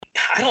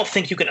don't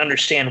think you can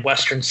understand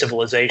Western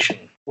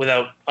civilization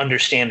without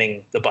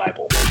understanding the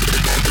Bible.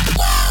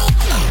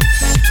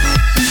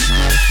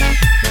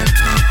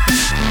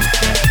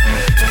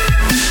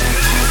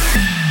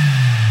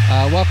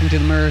 Welcome to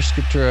the Mer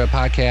Scriptura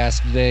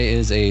podcast. Today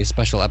is a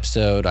special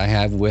episode. I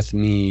have with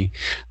me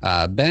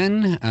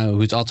Ben,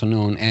 who's also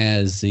known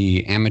as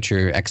the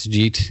Amateur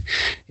Exegete.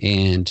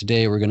 And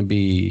today we're going to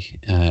be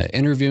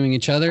interviewing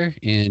each other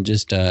and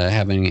just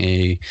having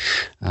a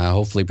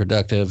hopefully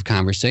productive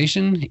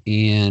conversation.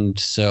 And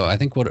so I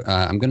think what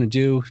I'm going to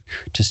do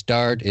to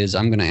start is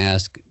I'm going to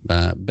ask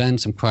Ben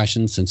some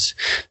questions, since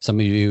some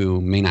of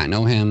you may not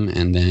know him,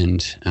 and then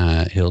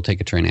he'll take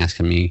a turn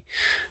asking me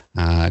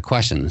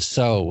questions.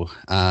 So,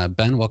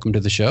 Ben, welcome to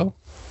the show.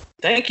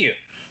 Thank you.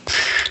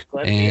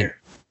 Glad to be here.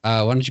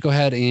 Why don't you go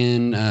ahead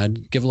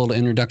and give a little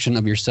introduction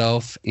of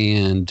yourself,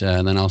 and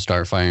then I'll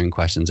start firing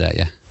questions at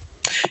you.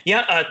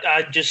 Yeah,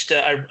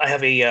 I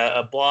have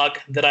a blog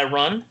that I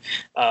run,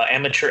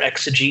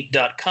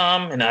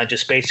 amateurexegete.com, and I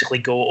just basically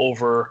go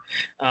over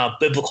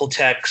biblical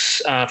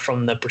texts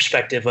from the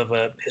perspective of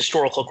a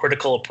historical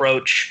critical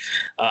approach.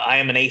 I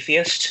am an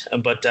atheist,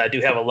 but I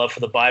do have a love for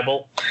the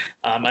Bible,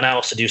 and I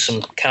also do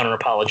some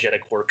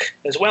counter-apologetic work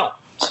as well.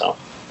 So,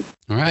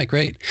 all right,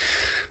 great.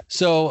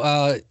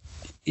 So,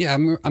 yeah,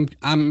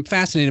 I'm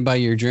fascinated by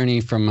your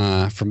journey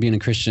from being a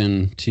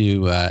Christian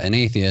to an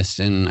atheist,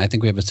 and I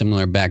think we have a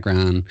similar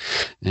background,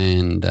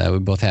 and we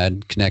both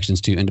had connections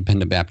to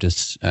independent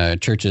Baptist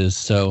churches.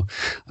 So,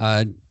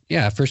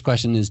 yeah, first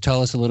question is,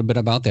 tell us a little bit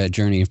about that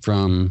journey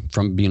from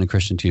being a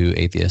Christian to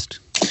atheist.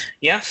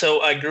 Yeah,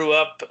 so I grew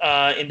up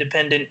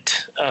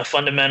independent,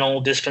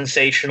 fundamental,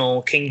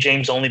 dispensational, King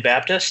James only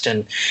Baptist,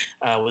 and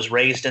was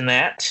raised in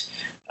that.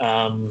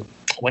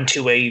 Went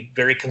to a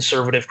very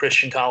conservative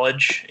Christian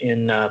college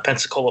in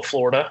Pensacola,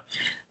 Florida,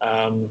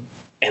 and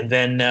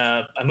then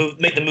I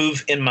made the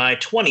move in my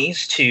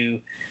 20s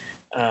to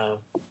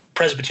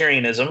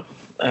Presbyterianism,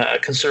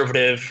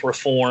 conservative,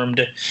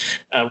 reformed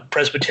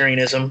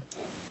Presbyterianism.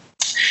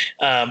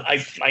 My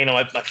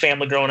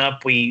family growing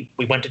up, we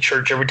went to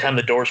church every time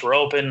the doors were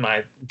open.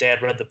 My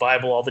dad read the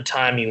Bible all the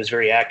time. He was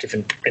very active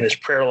in his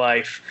prayer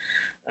life.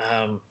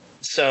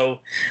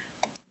 So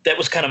that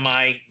was kind of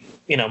my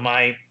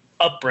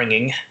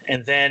upbringing.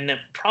 And then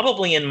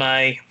probably it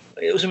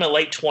was in my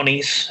late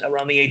 20s,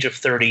 around the age of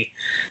 30,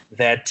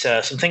 that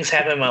some things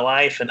happened in my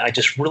life, and I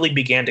just really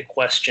began to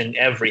question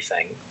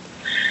everything.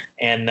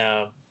 And,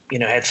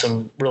 had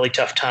some really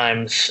tough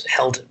times,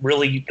 held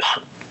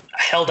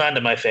on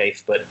to my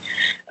faith, but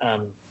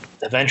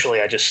eventually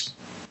I just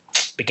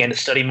began to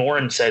study more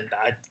and said,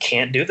 I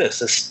can't do this.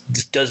 This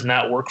does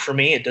not work for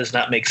me. It does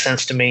not make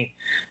sense to me,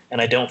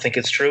 and I don't think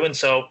it's true. And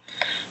so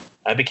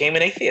I became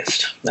an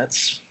atheist.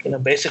 That's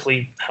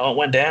basically how it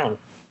went down,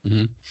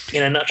 in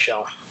a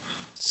nutshell.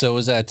 So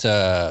was that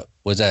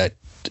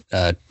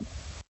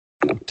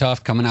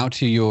tough coming out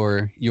to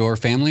your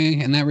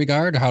family in that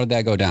regard? Or how did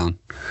that go down?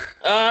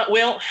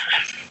 Well,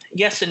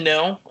 yes and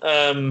no.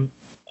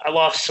 I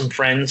lost some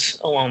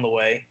friends along the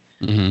way.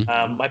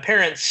 Mm-hmm. My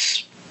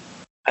parents,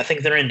 I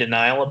think they're in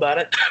denial about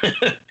it.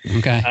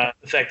 Okay.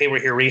 In fact, they were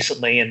here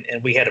recently,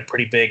 and we had a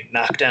pretty big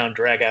knockdown,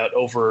 drag out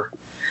over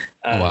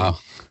wow.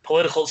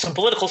 Some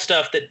political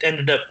stuff that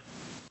ended up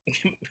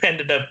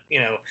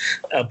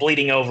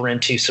bleeding over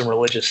into some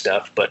religious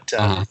stuff. But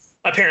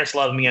my parents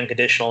love me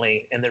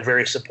unconditionally, and they're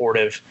very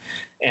supportive.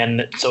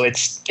 And so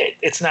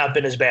it's not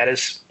been as bad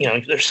as,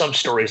 there's some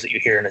stories that you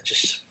hear, and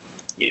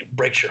it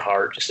breaks your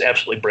heart, just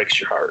absolutely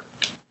breaks your heart.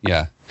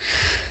 Yeah.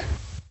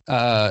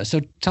 So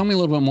tell me a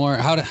little bit more.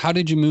 How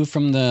did you move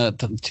from the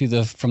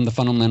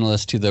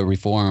fundamentalist to the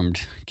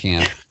Reformed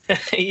camp?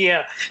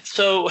 Yeah.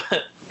 So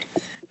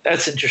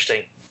that's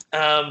interesting.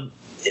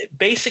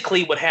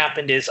 Basically, what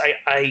happened is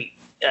I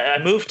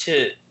moved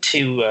to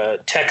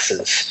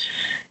Texas,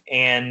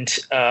 and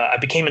I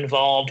became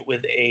involved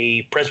with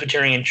a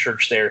Presbyterian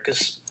church there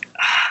because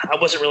I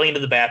wasn't really into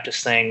the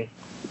Baptist thing.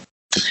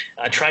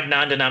 I tried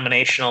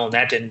non-denominational, and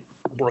that didn't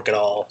work at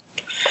all.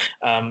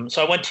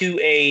 So I went to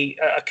a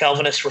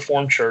Calvinist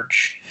Reformed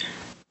church,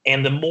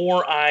 and the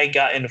more I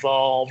got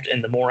involved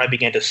and the more I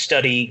began to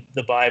study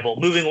the Bible,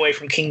 moving away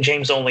from King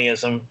James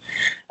onlyism,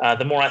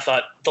 the more I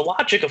thought the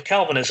logic of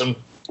Calvinism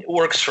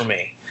works for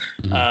me.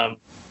 Mm-hmm.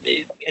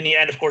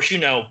 And of course,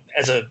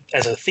 as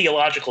a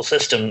theological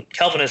system,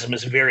 Calvinism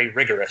is very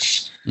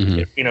rigorous. Mm-hmm.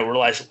 It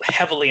relies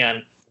heavily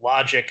on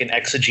logic and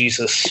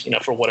exegesis,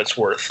 for what it's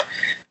worth.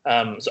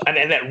 And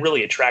that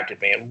really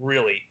attracted me. It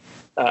really,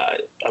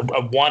 I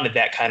wanted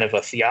that kind of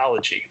a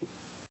theology.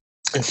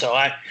 And so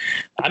I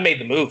made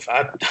the move.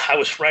 I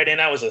was right in.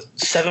 I was a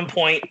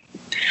 7-point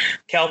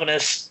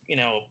Calvinist,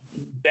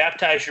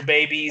 baptize your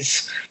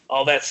babies,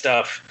 all that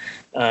stuff.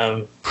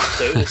 So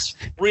it was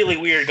really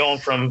weird going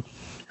from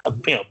a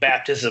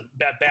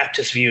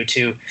Baptist view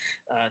to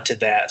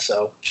that.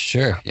 So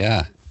sure,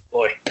 yeah,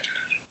 boy,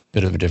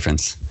 bit of a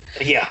difference.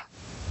 Yeah.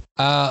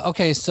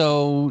 Okay,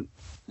 so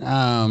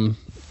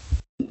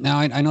Now,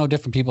 I know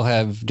different people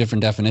have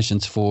different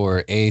definitions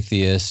for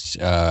atheist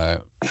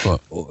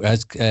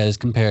as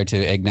compared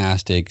to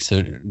agnostic.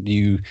 So do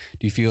you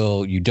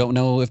feel you don't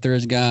know if there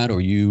is God,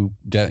 or you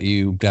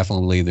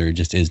definitely believe there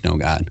just is no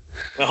God?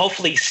 Well,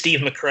 hopefully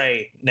Steve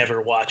McRae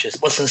never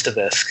listens to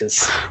this,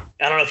 because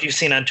I don't know if you've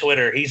seen on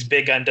Twitter, he's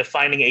big on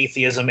defining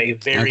atheism a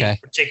very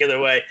particular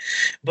way.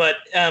 But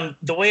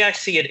the way I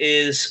see it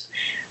is,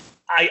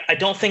 I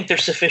don't think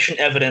there's sufficient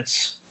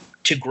evidence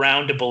to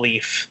ground a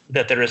belief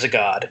that there is a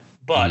God.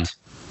 But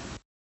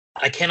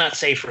I cannot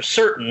say for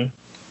certain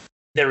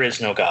there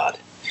is no God.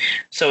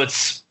 So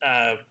it's,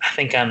 I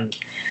think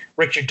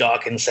Richard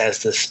Dawkins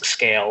has this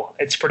scale.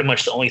 It's pretty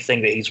much the only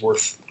thing that he's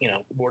worth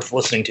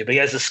listening to. But he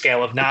has a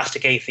scale of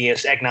Gnostic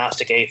atheist,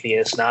 agnostic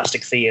atheist,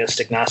 Gnostic theist,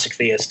 agnostic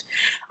theist.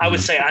 I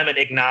would say I'm an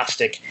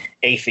agnostic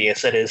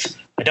atheist. That is,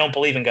 I don't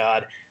believe in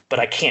God, but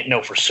I can't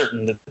know for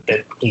certain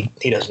that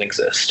he doesn't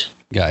exist.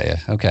 Got you.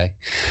 Okay.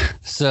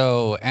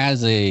 So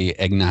as a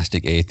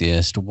agnostic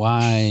atheist,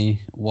 why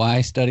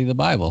study the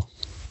Bible?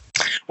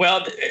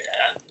 Well,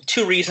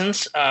 two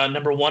reasons.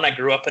 Number one, I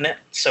grew up in it,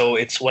 so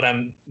it's what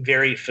I'm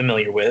very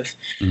familiar with.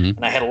 Mm-hmm.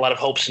 And I had a lot of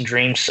hopes and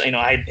dreams.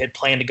 I had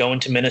planned to go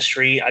into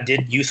ministry. I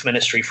did youth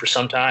ministry for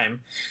some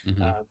time,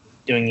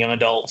 doing young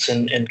adults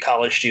and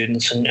college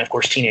students and, of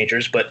course,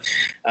 teenagers. But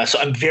so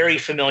I'm very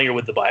familiar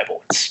with the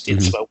Bible.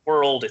 It's about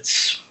world.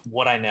 It's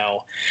what I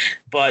know.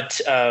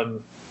 But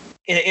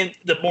in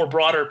the more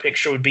broader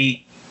picture would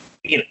be,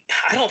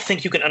 I don't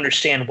think you can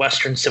understand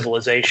Western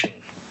civilization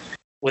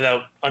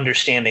without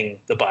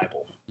understanding the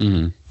Bible.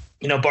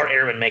 Mm-hmm. Bart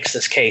Ehrman makes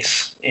this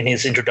case in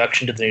his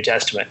introduction to the New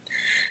Testament,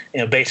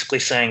 basically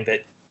saying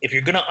that if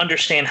you're going to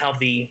understand how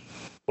the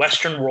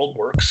Western world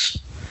works,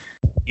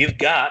 you've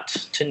got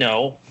to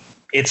know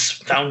its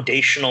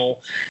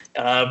foundational,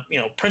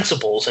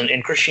 principles,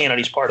 and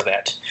Christianity is part of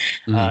that.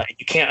 Mm-hmm.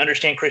 You can't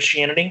understand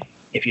Christianity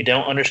if you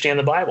don't understand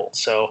the Bible.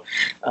 So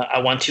I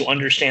want to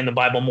understand the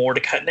Bible more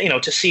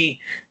to see,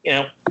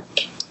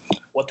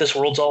 what this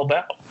world's all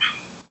about.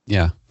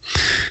 Yeah.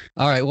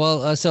 All right.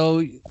 Well,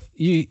 so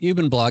you've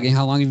been blogging.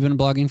 How long have you been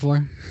blogging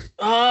for?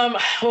 I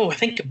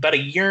think about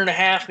 1.5 years,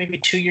 maybe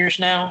 2 years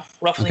now,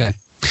 roughly. Okay.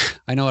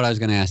 I know what I was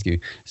going to ask you.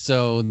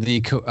 So with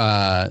the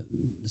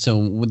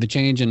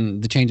change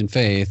in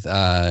faith,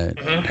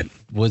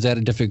 was that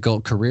a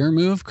difficult career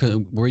move?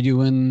 Were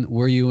you in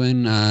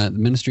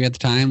ministry at the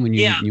time when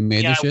you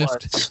made the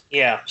shift?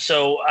 Yeah.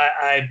 So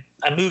I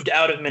moved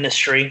out of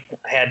ministry.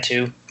 I had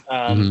to,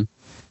 and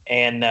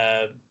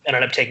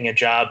ended up taking a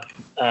job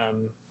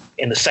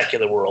in the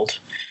secular world.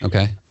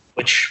 Okay.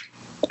 Which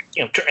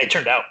it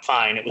turned out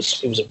fine. It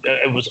was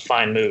a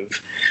fine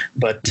move,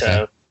 but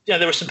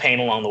there was some pain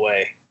along the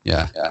way.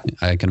 Yeah,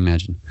 I can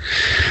imagine.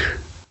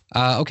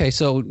 Okay,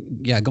 so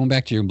going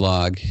back to your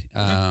blog.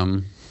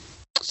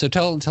 So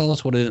tell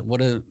us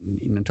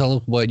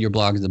what your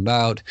blog is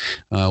about,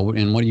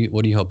 and what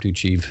do you hope to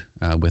achieve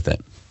with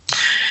it?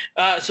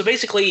 So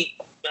basically,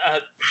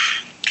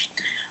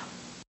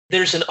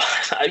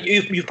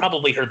 you've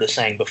probably heard this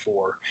saying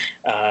before,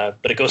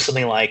 but it goes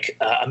something like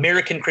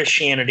American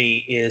Christianity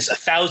is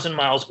 1,000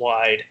 miles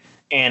wide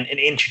and an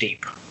inch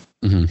deep.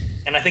 Mm-hmm.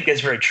 And I think that's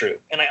very true.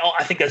 And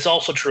I think that's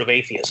also true of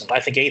atheism. I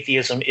think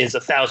atheism is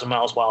 1,000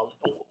 miles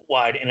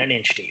wide and an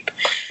inch deep,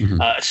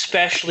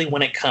 especially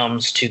when it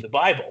comes to the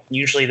Bible.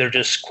 Usually they're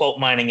just quote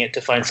mining it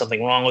to find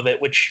something wrong with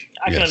it, which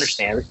I can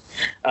understand.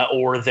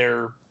 Or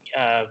they're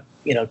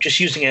just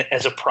using it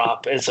as a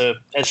prop, as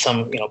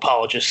some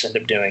apologists end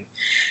up doing.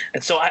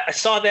 And so I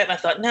saw that and I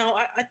thought, no,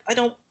 I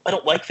don't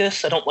like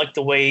this. I don't like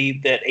the way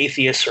that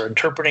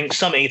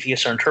some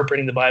atheists are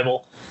interpreting the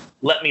Bible.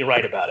 Let me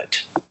write about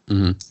it.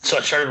 Mm-hmm. So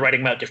I started writing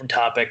about different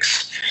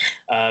topics,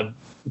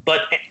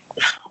 but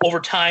over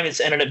time it's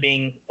ended up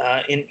being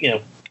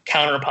in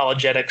counter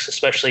apologetics,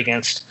 especially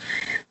against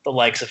the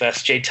likes of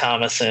S.J.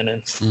 Thomason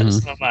and some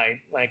of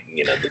my my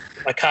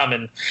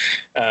common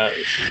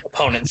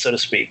opponents, so to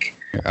speak.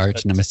 Your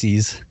arch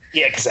nemesis.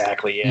 Yeah,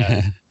 exactly.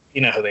 Yeah, you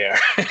know who they are.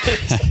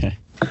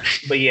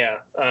 But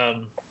yeah,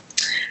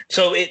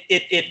 so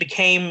it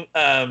became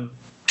one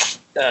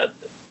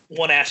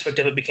aspect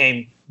of it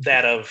became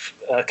that of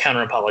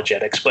counter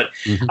apologetics, but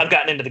I've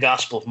gotten into the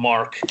Gospel of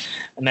Mark,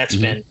 and that's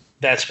been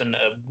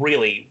a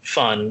really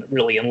fun,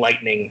 really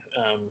enlightening,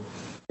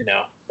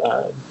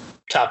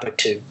 topic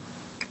to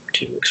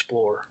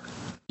explore.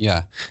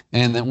 Yeah,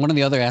 and then one of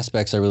the other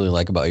aspects I really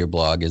like about your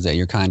blog is that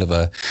you're kind of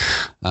a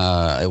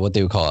what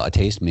they would call a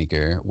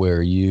tastemaker,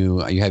 where you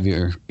have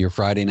your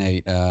Friday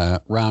night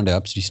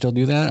roundups. Do you still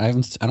do that?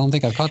 I don't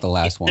think I've caught the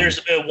last one. There's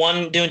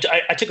one doing.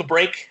 I took a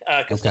break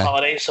because of the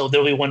holiday, so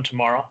there'll be one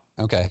tomorrow.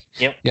 Okay.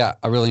 Yep. Yeah,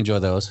 I really enjoy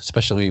those,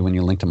 especially when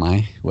you link to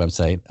my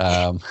website.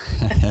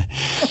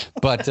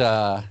 But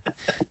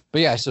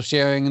yeah, so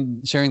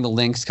sharing the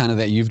links kind of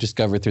that you've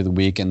discovered through the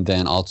week, and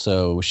then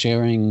also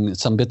sharing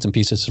some bits and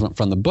pieces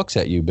from the books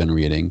that you've been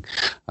reading.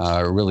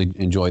 Really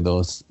enjoy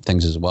those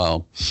things as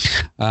well.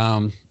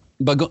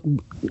 But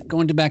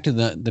going back to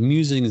the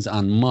musings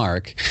on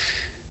Mark,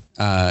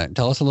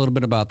 tell us a little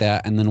bit about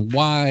that, and then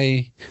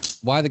why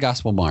why the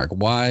Gospel Mark?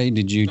 Why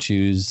did you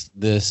choose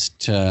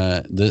that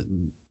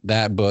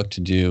book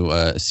to do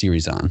a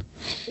series on?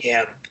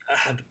 Yeah,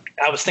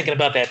 I was thinking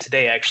about that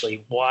today,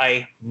 actually.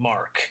 Why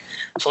Mark?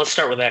 So let's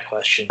start with that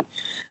question.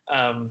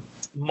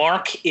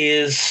 Mark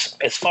is,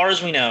 as far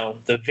as we know,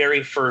 the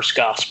very first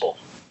gospel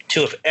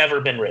to have ever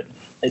been written.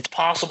 It's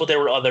possible there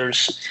were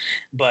others,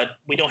 but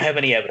we don't have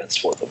any evidence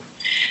for them.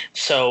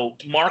 So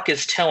Mark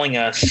is telling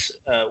us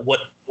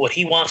what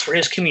he wants for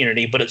his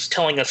community, but it's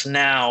telling us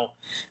now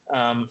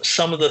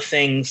some of the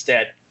things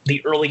that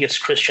the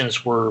earliest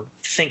Christians were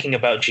thinking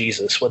about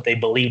Jesus, what they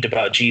believed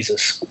about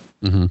Jesus.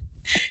 Mm-hmm.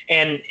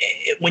 And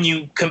when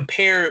you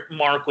compare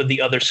Mark with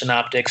the other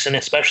synoptics, and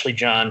especially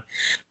John,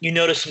 you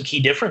notice some key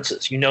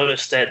differences. You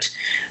notice that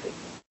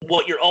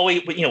what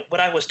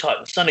I was taught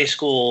in Sunday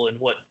school and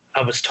what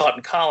I was taught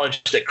in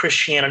college, that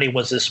Christianity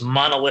was this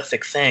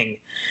monolithic thing,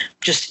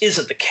 just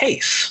isn't the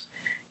case.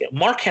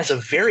 Mark has a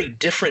very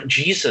different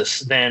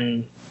Jesus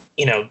than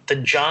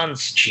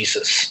John's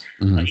Jesus,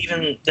 mm-hmm.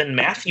 Even than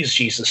Matthew's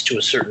Jesus to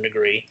a certain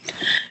degree.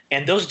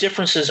 And those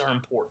differences are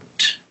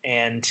important.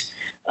 And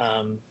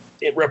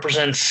it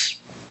represents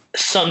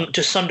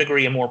to some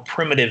degree a more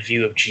primitive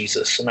view of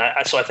Jesus. And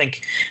so I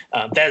think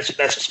that's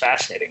just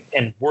fascinating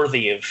and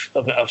worthy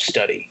of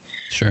study.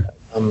 Sure.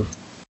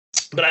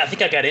 But I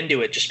think I got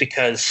into it just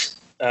because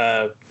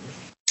I'm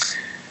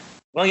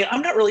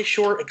not really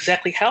sure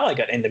exactly how I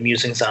got into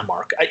musings on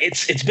Mark.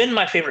 It's been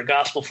my favorite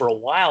gospel for a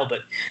while,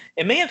 but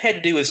it may have had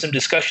to do with some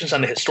discussions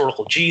on the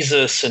historical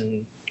Jesus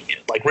and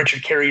like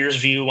Richard Carrier's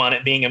view on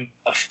it being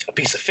a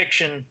piece of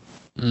fiction.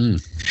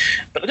 Mm.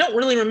 But I don't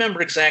really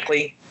remember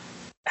exactly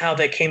how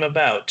that came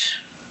about.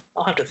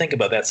 I'll have to think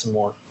about that some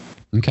more.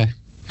 Okay.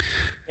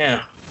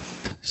 Yeah.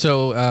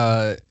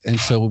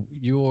 So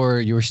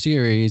your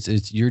series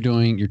is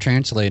you're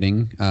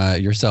translating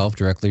yourself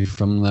directly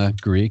from the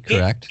Greek,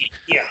 correct?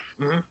 Yeah.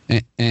 Mm-hmm.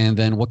 And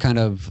then what kind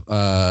of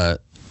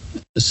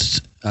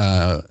just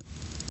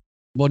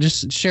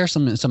share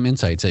some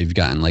insights that you've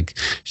gotten. Like,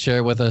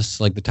 share with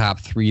us like the top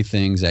 3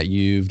 things that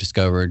you've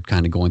discovered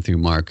kind of going through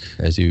Mark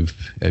as you've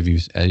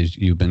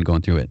been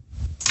going through it.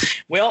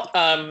 Well,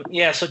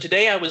 so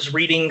today I was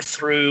reading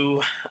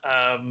through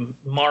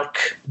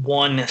Mark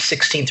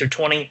 1:16 through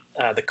 20,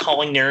 the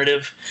calling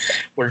narrative,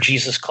 where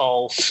Jesus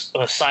calls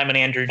Simon,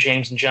 Andrew,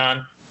 James, and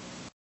John.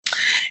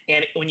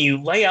 And when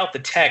you lay out the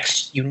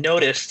text, you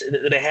notice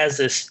that it has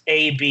this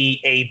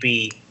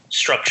A-B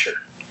structure.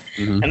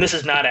 Mm-hmm. And this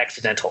is not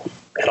accidental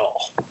at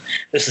all.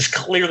 This is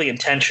clearly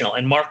intentional,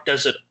 and Mark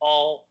does it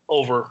all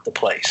over the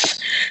place.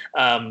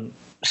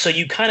 So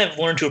you kind of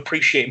learn to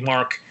appreciate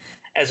Mark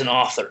as an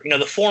author.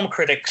 The form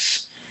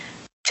critics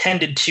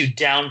tended to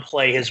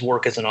downplay his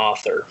work as an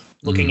author,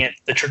 looking at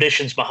the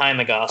traditions behind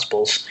the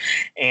Gospels,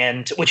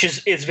 and which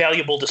is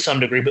valuable to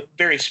some degree, but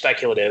very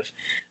speculative.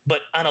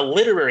 But on a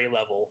literary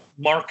level,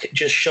 Mark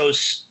just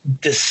shows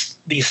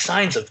these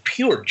signs of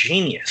pure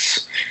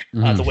genius,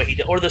 the way he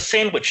did, or the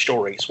sandwich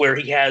stories, where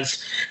he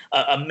has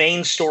a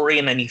main story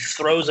and then he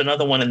throws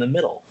another one in the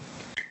middle.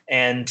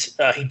 And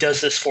he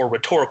does this for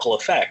rhetorical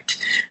effect.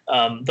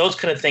 Those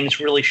kind of things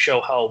really show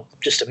how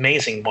just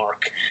amazing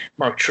Mark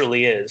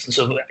truly is. And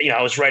so,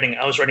 I was writing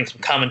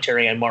some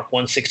commentary on Mark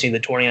 1:16 to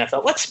 20, and I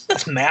thought,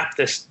 let's map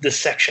this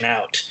section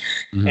out.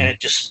 Mm-hmm. And it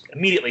just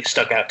immediately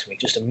stuck out to me.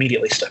 Just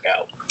immediately stuck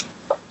out.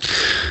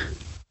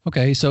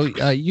 Okay, so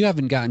you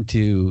haven't gotten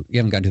to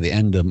the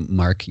end of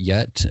Mark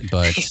yet,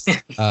 but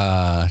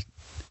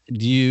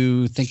do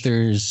you think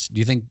there's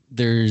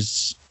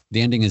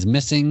the ending is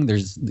missing?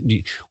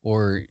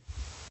 Or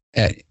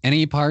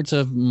any parts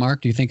of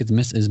Mark do you think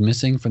is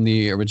missing from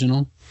the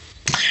original?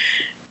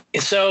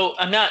 So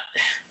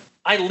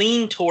I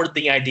lean toward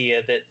the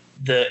idea that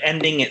the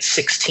ending at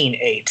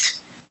 16:8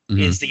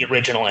 is the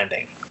original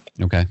ending.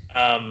 Okay.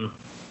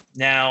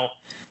 Now,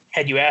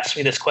 had you asked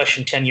me this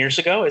question 10 years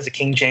ago as a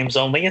King James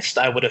onlyist,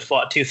 I would have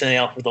fought tooth and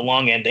nail for the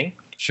long ending.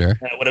 Sure.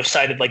 I would have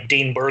cited like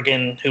Dean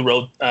Bergen, who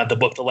wrote the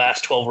book The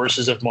Last 12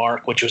 Verses of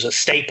Mark, which was a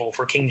staple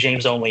for King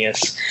James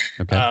onlyists.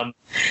 Okay.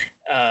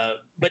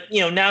 But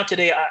now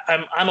today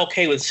I'm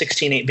okay with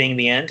 16:8 being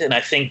the end, and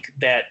I think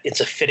that it's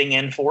a fitting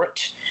end for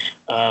it.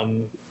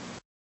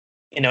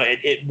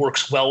 It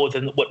works well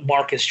within what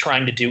Mark is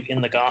trying to do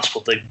in the gospel.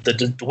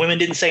 The women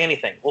didn't say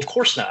anything. Well, of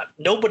course not.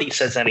 Nobody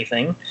says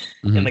anything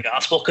in the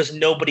gospel because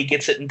nobody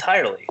gets it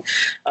entirely.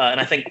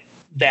 And I think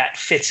that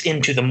fits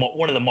into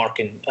one of the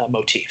Markan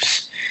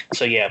motifs.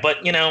 So yeah, but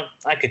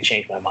I could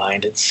change my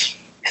mind. It's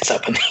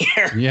up in the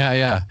air.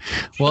 Yeah.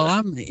 Well,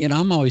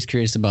 I'm always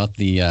curious about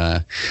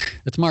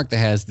it's Mark that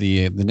has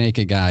the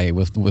naked guy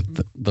with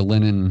the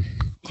linen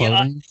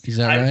clothing. Is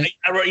that right?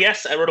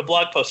 I wrote a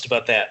blog post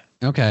about that.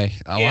 Okay.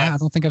 I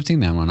don't think I've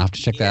seen that one. I'll have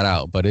to check that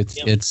out. But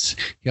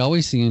he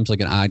always seems like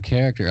an odd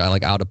character,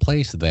 like out of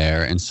place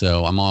there. And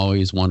so I'm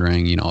always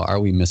wondering, are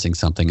we missing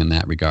something in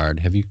that regard?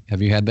 Have you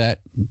had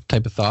that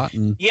type of thought?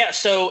 Yeah.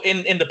 So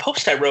in the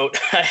post I wrote,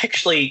 I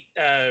actually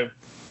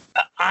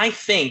I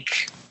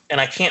think,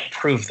 and I can't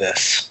prove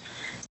this,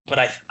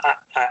 But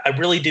I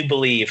really do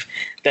believe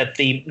that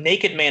the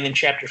naked man in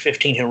chapter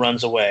 15 who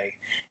runs away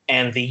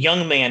and the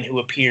young man who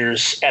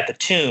appears at the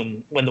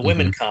tomb when the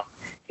women come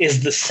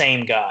is the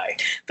same guy.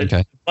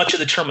 Much of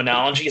the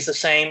terminology is the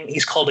same.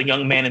 He's called a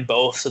young man in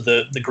both, so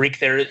the Greek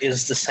there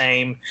is the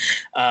same.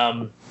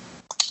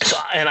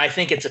 And I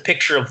think it's a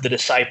picture of the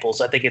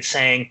disciples. I think it's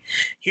saying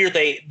here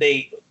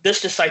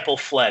this disciple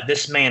fled.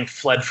 This man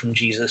fled from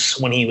Jesus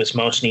when he was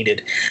most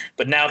needed,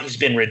 but now he's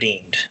been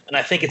redeemed. And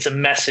I think it's a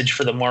message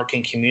for the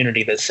Markan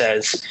community that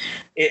says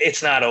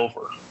it's not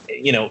over.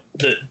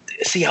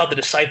 See how the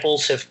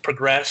disciples have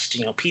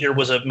progressed. Peter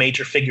was a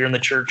major figure in the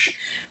church.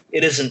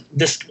 It isn't,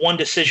 this one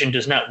decision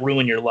does not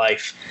ruin your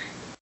life.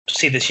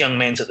 See, this young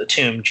man's at the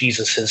tomb.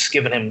 Jesus has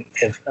given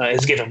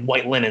him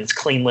white linens,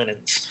 clean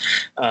linens.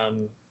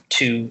 And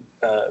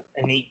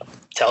he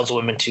tells the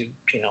women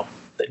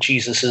that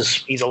Jesus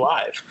he's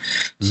alive.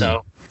 Mm-hmm.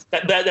 So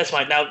that's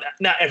my now.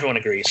 Not everyone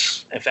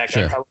agrees. In fact,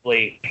 sure. I'm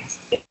probably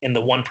in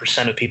the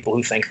 1% of people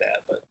who think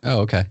that. But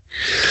okay.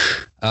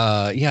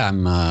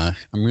 I'm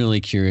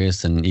really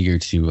curious and eager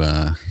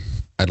to.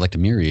 I'd like to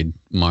read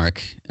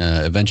Mark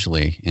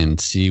eventually and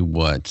see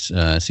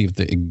if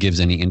it gives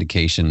any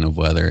indication of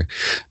whether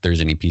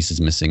there's any pieces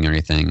missing or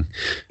anything.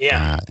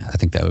 Yeah, I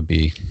think that would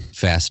be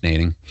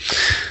fascinating.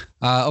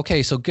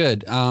 Okay, so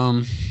good.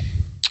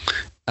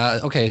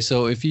 Okay,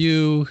 so if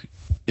you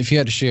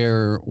had to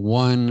share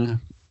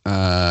one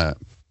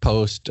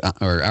post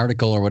or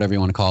article or whatever you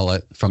want to call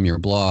it from your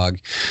blog,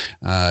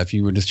 if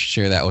you were to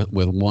share that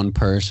with one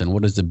person,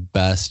 what is the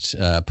best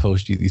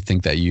post you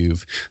think that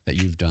you've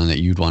done that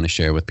you'd want to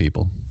share with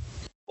people?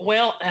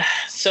 Well,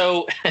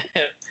 so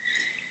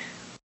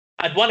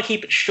I'd want to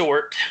keep it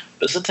short,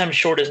 but sometimes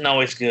short isn't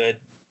always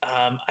good.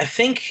 I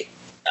think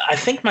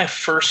my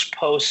first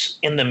post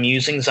in the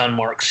Musings on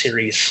Mark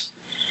series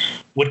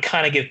would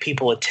kind of give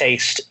people a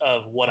taste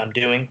of what I'm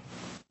doing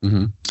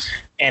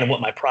and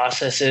what my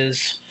process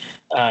is.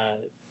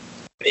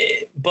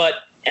 But,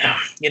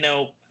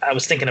 I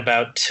was thinking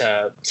about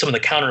some of the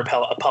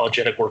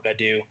counter-apologetic work I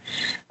do.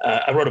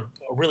 I wrote a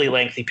really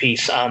lengthy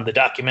piece on the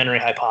documentary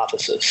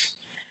hypothesis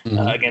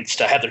against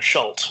Heather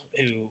Schultz,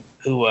 who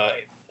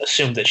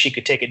assumed that she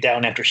could take it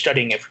down after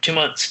studying it for 2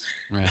 months.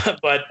 Right.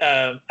 But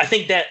I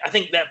think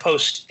that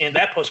post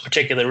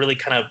particular really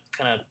kind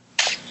of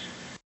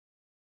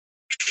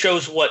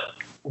shows what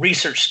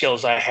research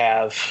skills I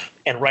have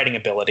and writing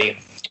ability,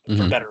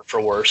 for better or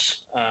for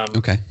worse.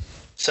 Okay.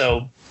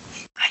 So,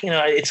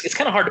 it's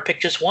kind of hard to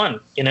pick just one.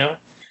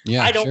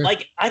 Yeah, I don't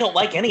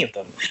like any of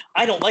them.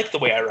 I don't like the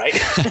way I write.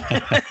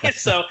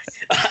 So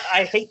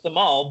I hate them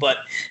all, but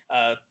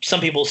some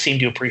people seem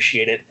to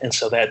appreciate it. And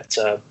so that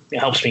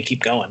helps me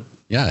keep going.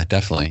 Yeah,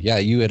 definitely. Yeah.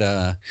 You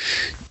had,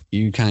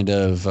 you kind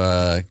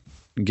of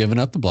given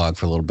up the blog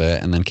for a little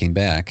bit and then came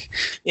back.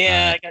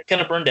 Yeah. I got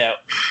kind of burned out.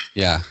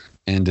 Yeah.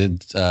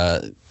 And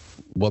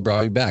what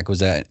brought you back? Was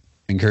that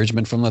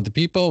encouragement from other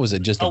people? Was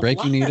it just a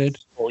break you needed?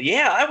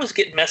 Yeah, I was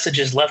getting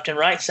messages left and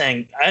right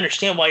saying, I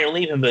understand why you're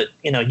leaving, but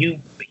you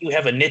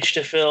have a niche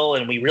to fill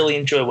and we really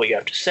enjoy what you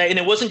have to say. And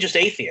it wasn't just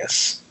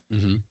atheists.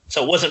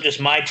 So it wasn't just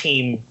my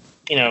team,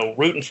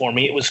 rooting for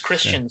me. It was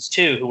Christians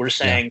too, who were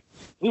saying,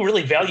 we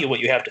really value what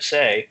you have to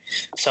say.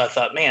 So I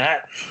thought,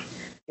 man,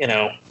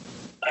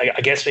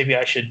 I guess maybe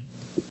I should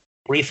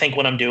rethink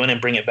what I'm doing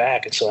and bring it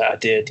back. And so I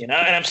did, and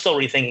I'm still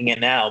rethinking it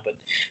now, but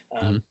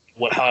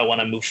how I want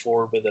to move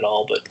forward with it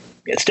all. But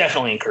it's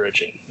definitely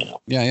encouraging.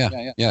 Yeah.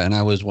 And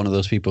I was one of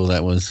those people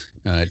that was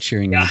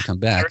cheering you to come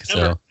back.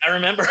 I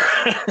remember.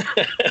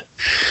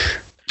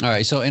 All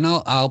right. So, and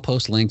I'll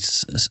post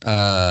links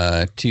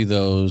to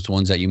those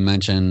ones that you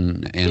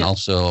mentioned, and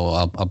also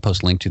I'll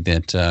post a link to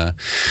that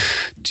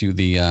to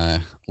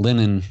the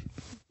linen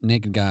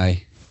naked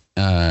guy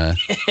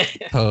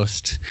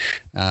post.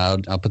 I'll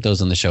put those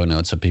in the show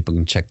notes so people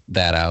can check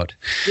that out.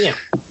 Yeah.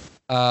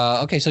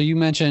 Okay, so you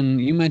mentioned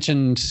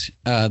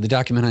the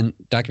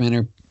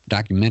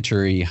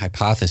documentary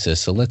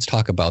hypothesis. So let's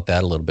talk about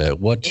that a little bit.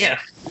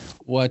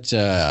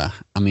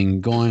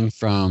 Going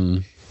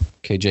from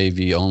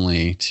KJV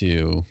only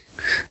to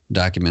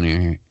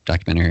documentary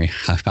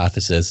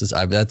hypothesis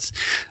that's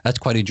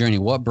quite a journey.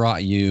 What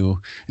brought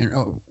you?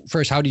 And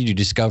first, how did you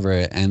discover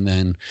it? And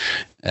then,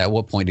 at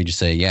what point did you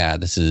say, "Yeah,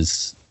 this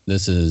is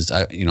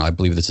I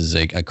believe this is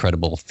a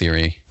credible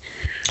theory"?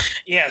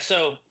 Yeah.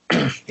 So.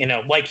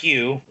 Like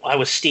you, I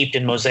was steeped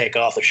in Mosaic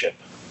authorship.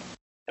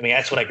 I mean,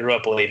 that's what I grew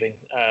up believing.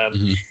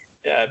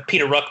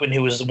 Peter Ruckman,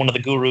 who was one of the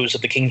gurus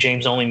of the King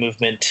James only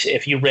movement,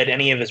 if you read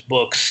any of his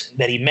books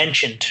that he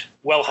mentioned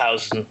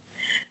Wellhausen,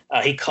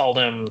 he called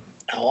him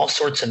all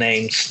sorts of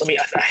names.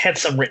 I had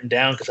some written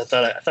down because I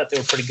thought they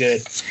were pretty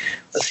good.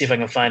 Let's see if I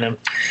can find them.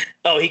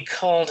 Oh, he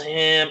called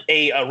him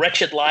a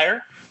wretched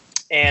liar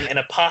and an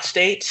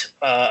apostate,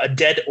 a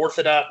dead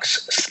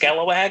Orthodox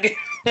scalawag.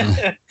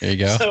 There you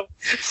go.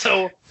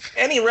 So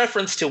any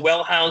reference to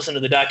Wellhausen or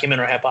the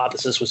documentary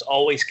hypothesis was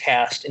always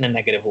cast in a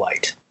negative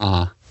light.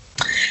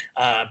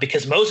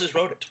 Because Moses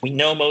wrote it. We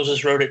know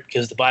Moses wrote it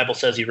because the Bible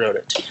says he wrote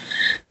it.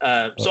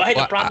 So I had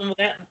no problem with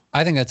that.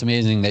 I think that's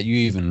amazing that you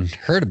even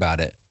heard about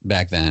it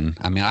back then.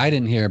 I mean, I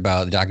didn't hear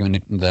about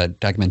the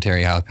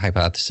documentary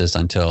hypothesis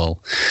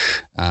until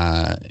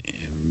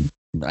I'm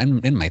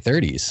in my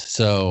 30s.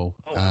 So,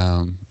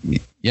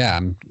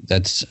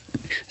 that's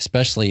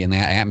especially in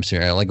that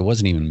atmosphere. Like, it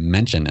wasn't even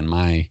mentioned in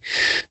my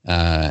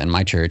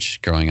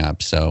church growing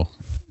up. So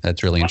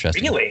that's really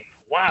interesting. Really?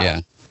 Wow.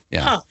 Yeah.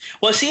 Huh.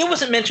 Well, see, it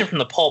wasn't mentioned from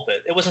the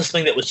pulpit. It wasn't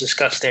something that was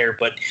discussed there.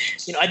 But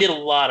I did a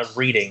lot of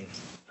reading,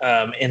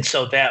 and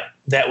so that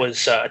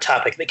was a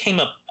topic that came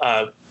up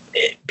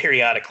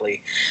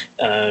periodically,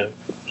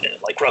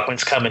 like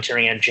Ruckman's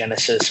commentary on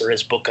Genesis or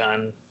his book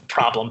on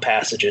problem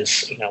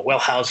passages.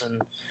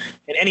 Wellhausen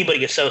and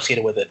anybody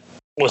associated with it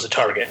was a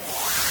target.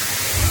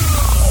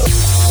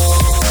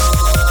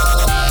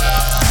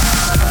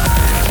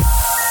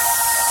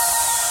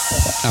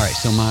 All right,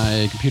 so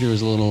my computer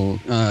was a little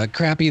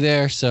crappy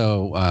there,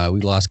 so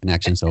we lost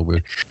connection. So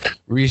we're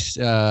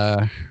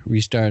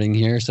restarting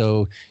here.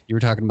 So you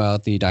were talking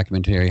about the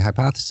documentary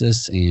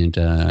hypothesis and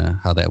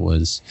how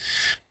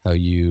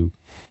you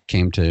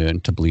came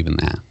to believe in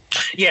that.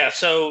 Yeah.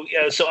 So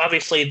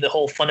obviously the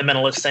whole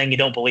fundamentalist thing, you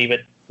don't believe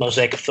it.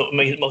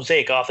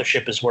 Mosaic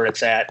authorship is where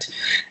it's at.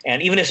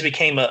 And even as it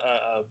became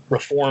a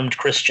reformed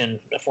Christian,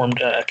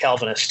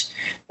 Calvinist,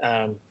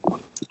 I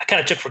kind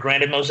of took for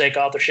granted Mosaic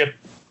authorship.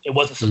 It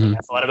wasn't something I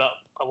thought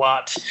about a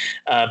lot,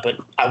 but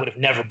I would have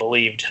never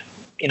believed,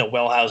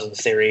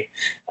 Wellhausen's theory,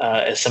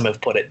 as some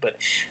have put it.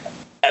 But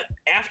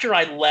after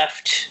I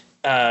left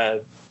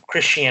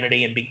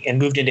Christianity and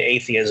moved into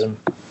atheism,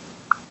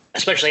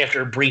 especially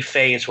after a brief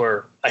phase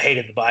where I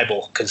hated the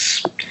Bible,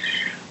 because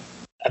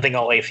I think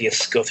all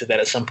atheists go through that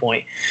at some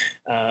point,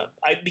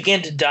 I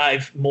began to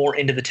dive more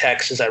into the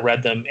texts as I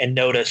read them and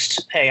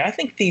noticed, hey, I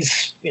think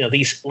these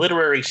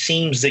literary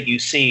seams that you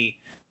see,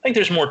 I think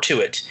there's more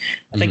to it.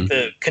 I think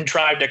the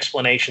contrived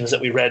explanations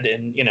that we read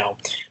in,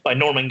 by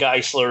Norman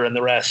Geisler and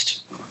the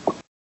rest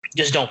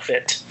just don't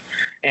fit.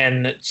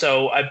 And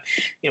so I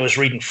was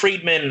reading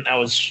Friedman. I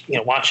was,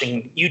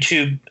 watching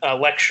YouTube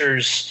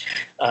lectures,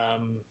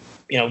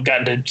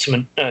 got into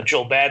some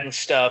Joel Baden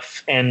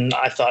stuff. And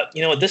I thought,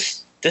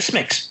 this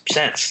makes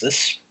sense.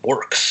 This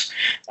works.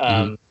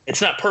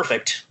 It's not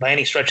perfect by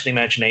any stretch of the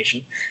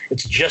imagination.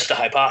 It's just a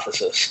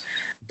hypothesis.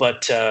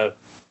 But,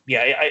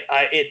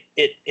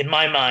 it in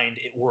my mind,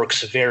 it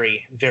works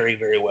very, very,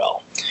 very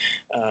well.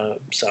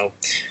 So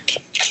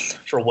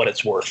for what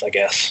it's worth, I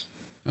guess.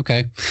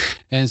 Okay.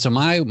 And so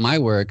my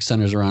work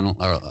centers around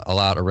a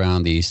lot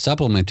around the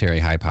supplementary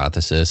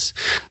hypothesis.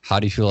 How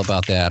do you feel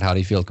about that? How do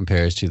you feel it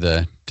compares to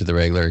the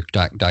regular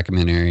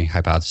documentary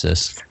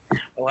hypothesis?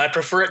 Well, I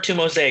prefer it to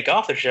Mosaic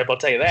authorship, I'll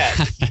tell you that.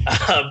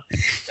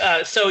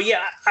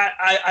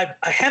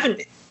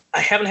 I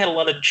haven't had a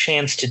lot of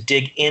chance to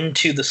dig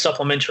into the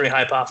supplementary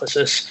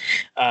hypothesis,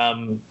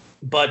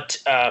 but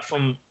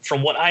from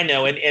what I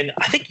know, and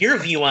I think your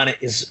view on it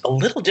is a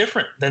little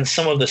different than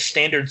some of the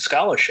standard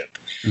scholarship.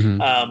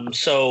 John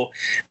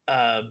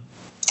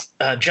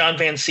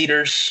Van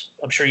Seters,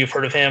 I'm sure you've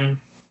heard of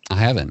him. I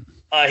haven't.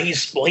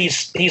 He's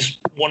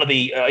one of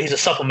the he's a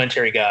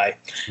supplementary guy.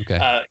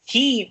 Okay.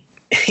 He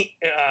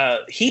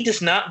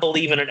does not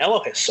believe in an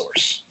Elohist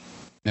source.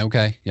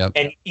 Okay. Yep.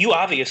 And you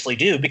obviously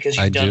do, because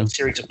you've done a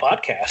series of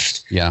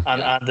podcasts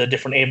on the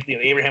different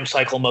Abraham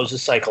cycle,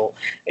 Moses cycle,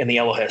 and the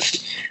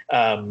Elohist.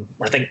 I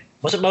think,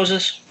 was it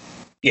Moses?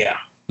 Yeah.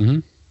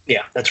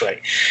 Yeah, that's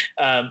right.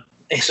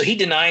 So he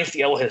denies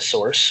the Elohist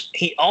source.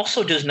 He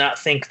also does not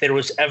think there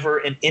was ever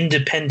an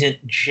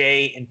independent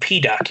J and P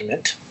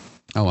document.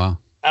 Oh, wow.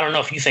 I don't know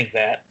if you think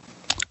that.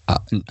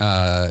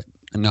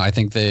 No, I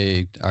think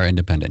they are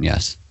independent,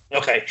 yes.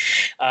 Okay.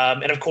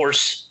 And of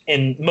course,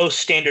 in most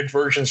standard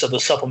versions of the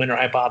supplementary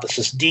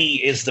hypothesis,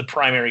 D is the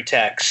primary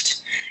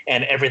text,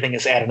 and everything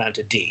is added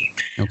onto D.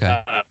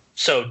 Okay.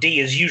 So D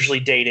is usually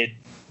dated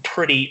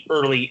pretty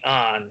early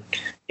on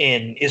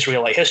in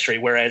Israelite history,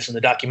 whereas in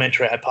the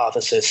documentary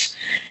hypothesis,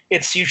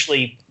 it's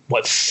usually,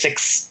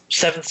 6th,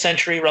 7th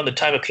century, around the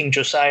time of King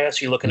Josiah.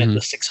 So you're looking at the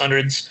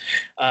 600s.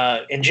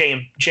 And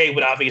J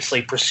would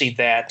obviously precede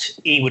that.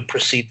 E would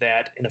precede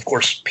that. And, of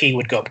course, P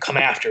would come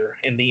after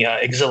in the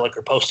exilic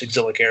or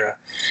post-exilic era.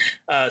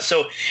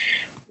 So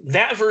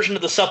that version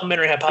of the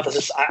supplementary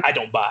hypothesis, I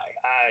don't buy.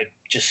 I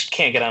just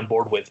can't get on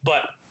board with.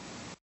 But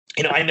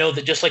I know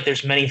that just like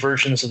there's many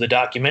versions of the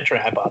documentary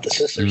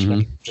hypothesis, there's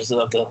many versions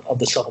of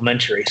the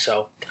supplementary.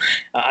 So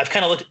I've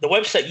kind of looked at the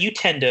website you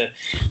tend to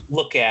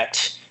look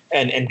at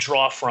and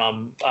draw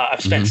from.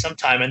 I've spent some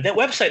time, and that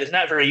website is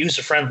not very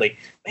user friendly.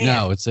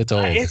 No, it's old.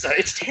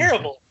 It's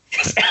terrible.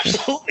 It's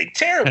absolutely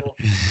terrible.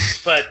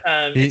 But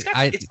it's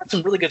got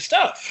some really good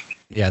stuff.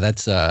 Yeah,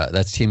 that's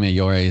Tima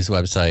Yore's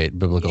website,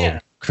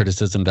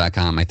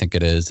 biblicalcriticism.com, I think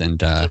it is.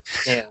 And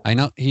I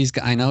know he's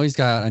got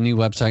a new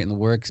website in the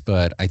works,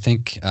 but I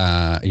think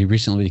he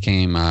recently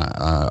became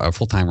a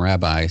full-time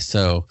rabbi,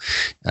 so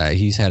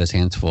he's had his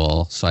hands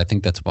full. So I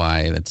think that's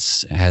why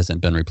it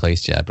hasn't been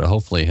replaced yet. But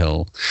hopefully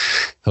he'll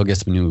get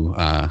some new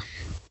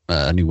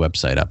a new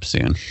website up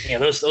soon. Yeah,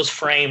 those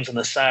frames on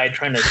the side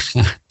trying to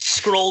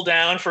scroll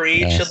down for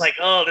each. Yes. And like,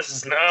 oh, I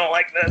don't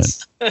like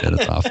this. That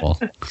is awful.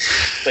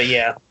 But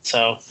yeah,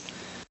 so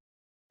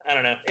I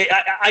don't know.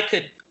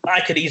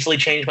 I could easily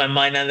change my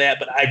mind on that,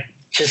 but I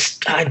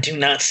do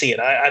not see it.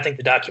 I think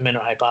the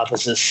documentary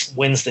hypothesis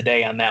wins the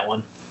day on that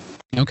one.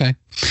 Okay.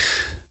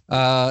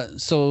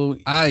 So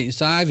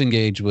I've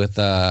engaged with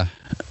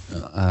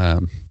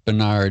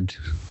Bernard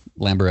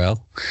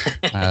Lamberel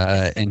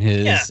in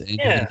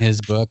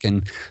his book,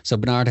 and so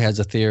Bernard has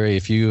a theory.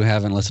 If you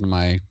haven't listened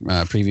to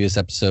my previous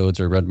episodes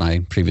or read my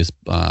previous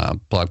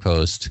blog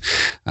post,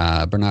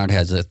 Bernard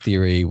has a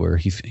theory where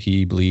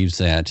he believes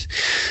that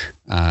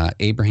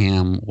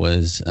Abraham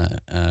was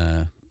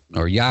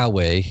or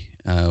Yahweh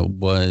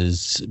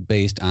was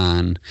based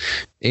on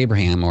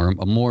Abraham, or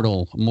a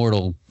mortal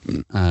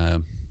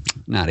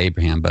not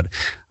Abraham, but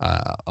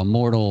a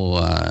mortal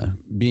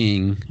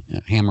being.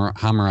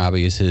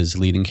 Hammurabi is his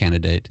leading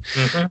candidate,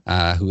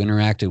 who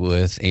interacted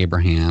with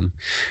Abraham.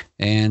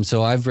 And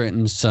so I've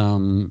written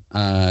some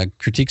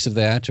critiques of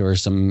that, or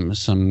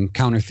some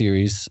counter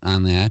theories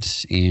on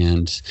that.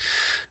 And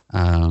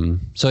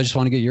so I just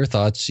want to get your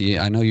thoughts.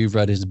 I know you've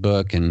read his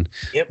book, and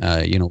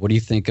what do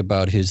you think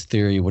about his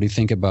theory? What do you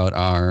think about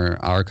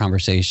our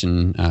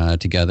conversation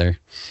together?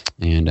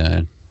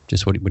 And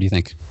just what do you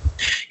think?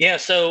 Yeah,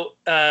 so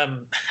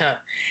I'm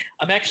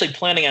actually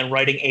planning on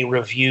writing a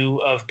review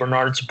of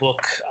Bernard's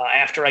book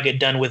after I get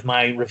done with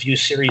my review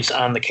series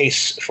on The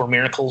Case for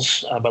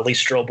Miracles by Lee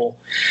Strobel.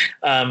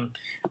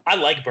 I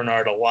like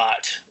Bernard a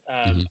lot.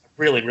 I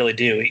really, really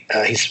do.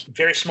 He's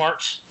very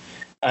smart.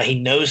 He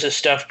knows his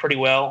stuff pretty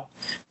well,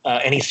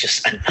 and he's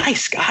just a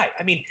nice guy.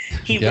 I mean,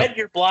 he read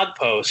your blog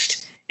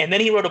post, and then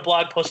he wrote a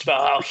blog post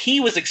about how he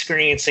was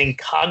experiencing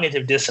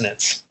cognitive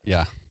dissonance.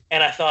 Yeah.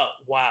 And I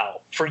thought,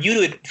 wow, for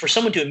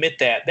someone to admit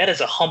that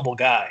is a humble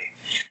guy.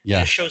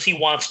 Yeah, it shows he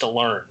wants to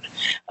learn.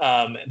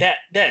 That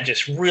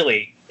just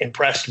really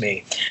impressed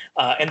me,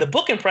 and the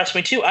book impressed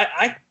me too.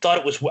 I thought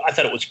it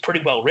was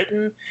pretty well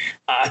written.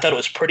 I thought it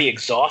was pretty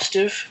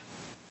exhaustive.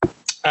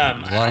 A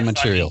lot of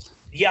material.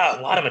 A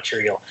lot of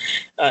material.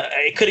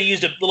 It could have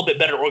used a little bit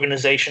better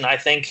organization, I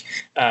think,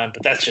 but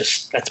that's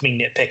me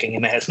nitpicking,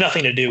 and that has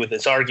nothing to do with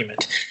this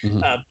argument.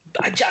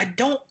 I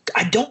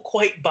don't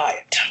quite buy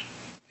it.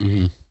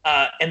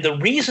 And the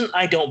reason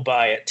I don't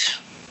buy it,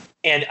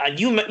 and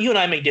you and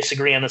I may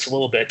disagree on this a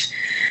little bit,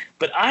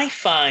 but I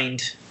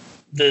find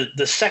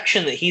the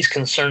section that he's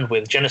concerned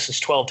with, Genesis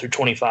 12 through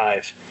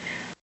 25,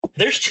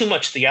 there's too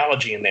much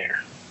theology in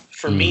there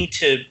for me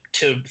to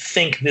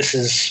think this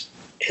is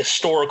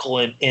historical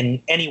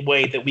in any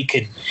way that we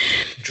could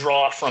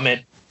draw from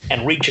it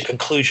and reach a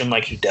conclusion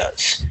like he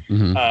does.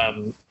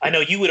 I know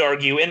you would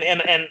argue,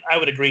 and I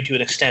would agree to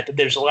an extent, that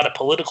there's a lot of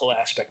political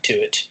aspect to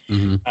it,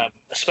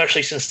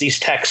 especially since these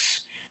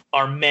texts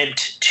are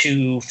meant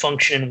to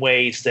function in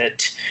ways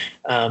that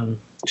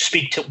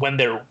speak to when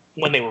they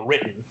were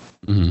written,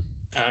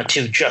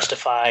 to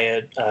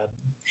justify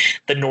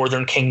the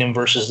northern kingdom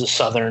versus the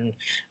southern,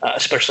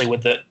 especially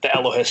with the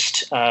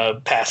Elohist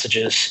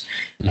passages.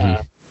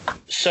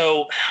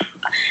 So.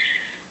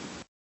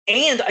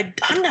 And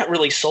I'm not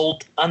really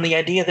sold on the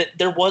idea that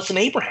there was an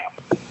Abraham.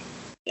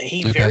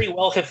 He very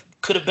well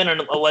could have been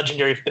a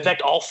legendary. In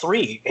fact, all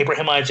three,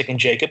 Abraham, Isaac, and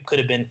Jacob, could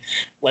have been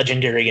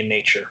legendary in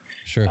nature.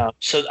 Sure.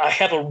 So I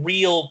have a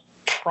real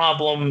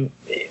problem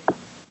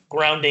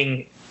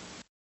grounding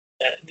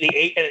the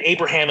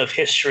Abraham of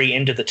history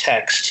into the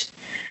text.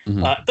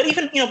 But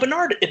even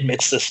Bernard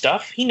admits this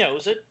stuff. He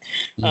knows it.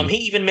 He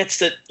even admits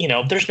that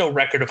there's no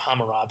record of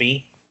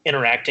Hammurabi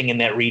interacting in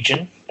that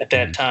region at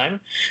that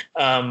time.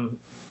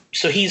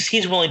 So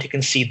he's willing to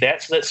concede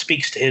that. So that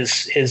speaks to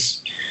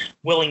his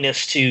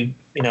willingness to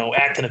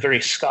act in a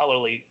very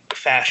scholarly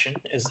fashion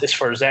as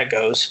far as that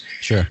goes.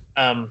 Sure.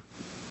 But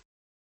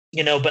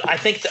I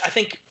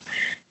think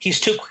he's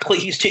too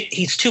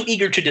too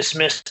eager to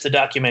dismiss the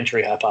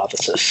documentary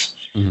hypothesis.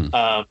 He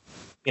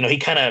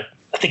kind of,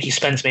 I think he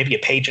spends maybe a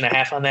page and a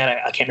half on that.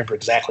 I can't remember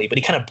exactly, but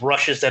he kind of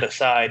brushes that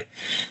aside.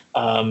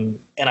 And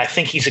I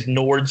think he's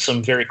ignored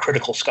some very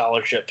critical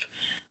scholarship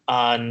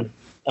on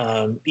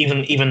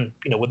even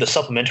with the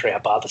supplementary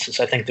hypothesis.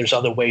 I think there's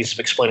other ways of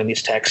explaining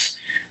these texts.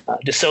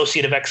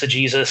 Dissociative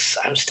exegesis,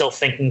 I'm still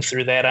thinking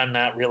through that. I'm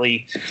not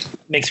really,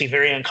 makes me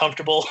very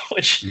uncomfortable,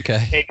 which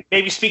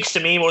maybe speaks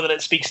to me more than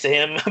it speaks to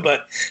him.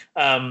 But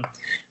I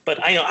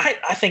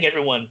think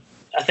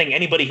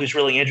anybody who's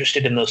really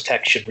interested in those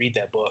texts should read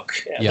that book,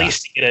 at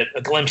least to get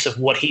a glimpse of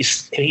what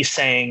he's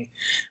saying,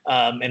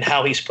 and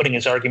how he's putting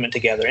his argument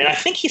together. And I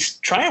think he's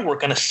trying to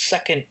work on a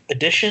second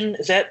edition.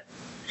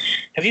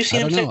 Have you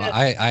seen him say that?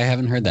 I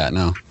haven't heard that,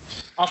 no.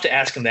 I'll have to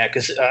ask him that,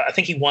 because I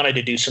think he wanted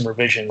to do some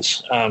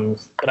revisions,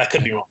 but I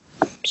could be wrong.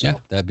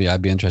 So. Yeah,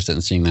 I'd be interested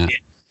in seeing that.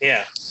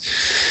 Yeah.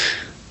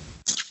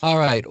 All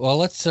right. Well,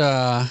 let's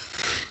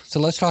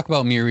talk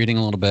about mirror reading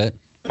a little bit.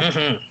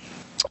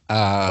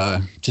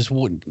 Just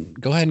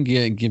go ahead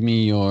and give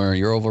me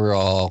your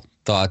overall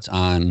thoughts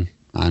on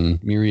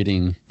mirror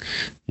reading,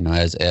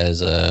 as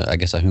I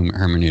guess a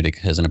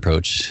hermeneutic as an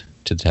approach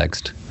to the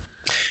text.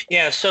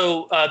 Yeah,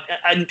 so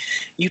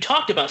you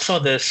talked about some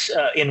of this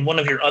in one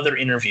of your other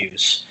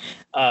interviews,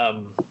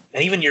 and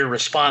even your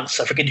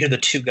response. I forget who the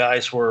two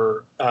guys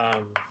were,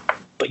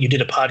 but you did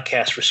a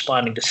podcast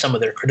responding to some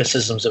of their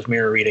criticisms of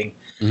mirror reading.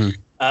 Mm-hmm.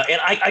 And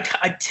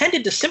I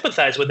tended to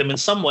sympathize with them in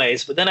some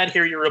ways, but then I'd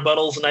hear your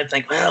rebuttals, and I'd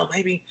think, well,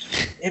 maybe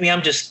I'm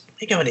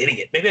an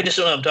idiot. Maybe I just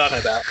don't know what I'm talking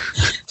about.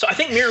 So I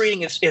think mirror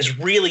reading is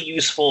really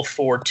useful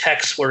for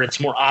texts where it's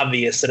more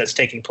obvious that it's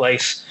taking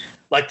place,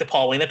 like the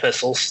Pauline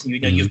epistles,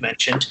 you've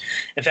mentioned.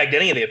 In fact,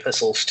 any of the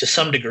epistles to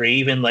some degree,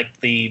 even like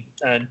the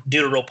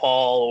Deuteropaul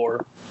Paul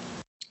or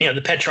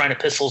the Petrine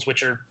epistles,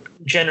 which are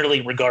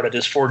generally regarded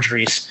as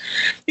forgeries,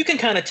 you can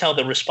kind of tell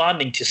they're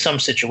responding to some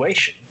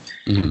situation.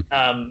 Mm-hmm.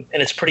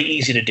 And it's pretty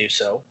easy to do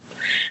so.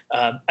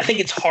 I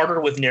think it's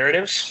harder with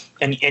narratives,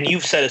 and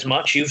you've said as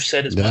much. You've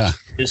said as much.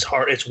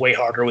 It's way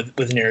harder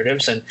with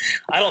narratives, and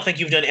I don't think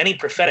you've done any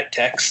prophetic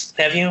texts.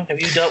 Have you?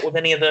 Have you dealt with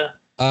any of the?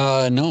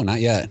 No,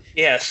 not yet.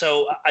 Yeah,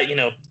 so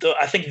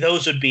I think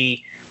those would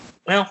be.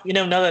 Well,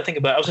 now that I think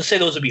about it, I was going to say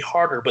those would be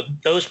harder, but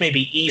those may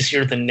be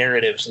easier than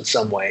narratives in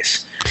some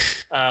ways.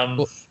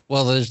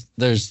 Well,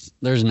 there's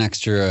an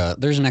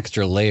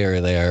extra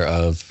layer there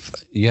of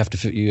you have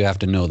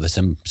to know the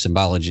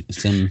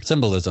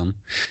symbolism,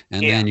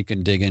 and then you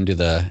can dig into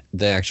the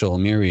actual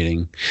mirror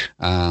reading.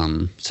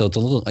 So it's a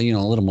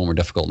little more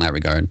difficult in that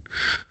regard.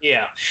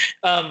 Yeah.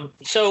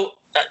 So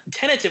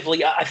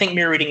tentatively, I think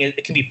mirror reading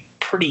it can be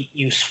pretty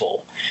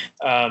useful,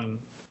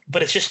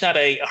 but it's just not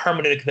a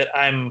hermeneutic that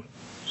I'm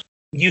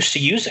used to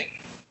using,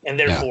 and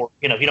therefore,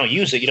 if you don't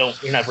use it,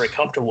 you're not very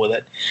comfortable with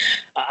it.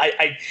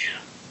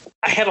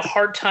 I have a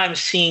hard time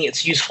seeing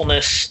its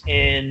usefulness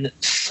in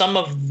some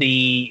of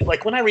the,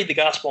 like when I read the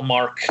Gospel of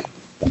Mark,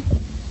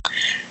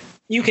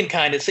 you can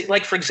kind of see,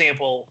 like, for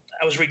example,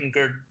 I was reading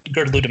Gerd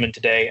Ludemann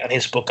today on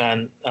his book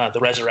on the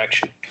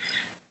resurrection.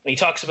 And he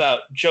talks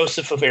about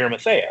Joseph of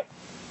Arimathea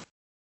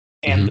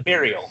and the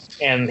burial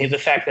and the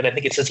fact that I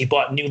think it says he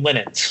bought new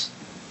linens.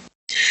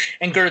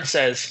 And Gerd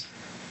says,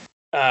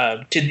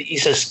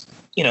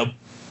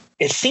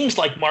 it seems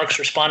like Mark's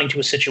responding to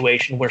a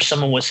situation where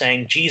someone was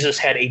saying Jesus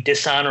had a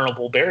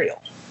dishonorable burial.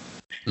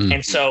 Mm-hmm.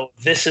 And so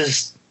this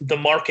is the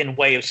Markan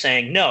way of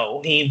saying,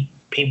 no, he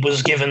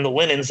was given the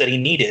linens that he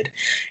needed,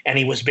 and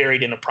he was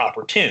buried in a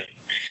proper tomb.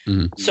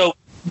 Mm-hmm. So,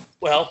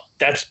 well,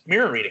 that's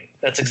mirror reading.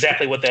 That's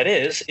exactly what that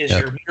is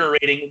you're mirror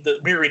reading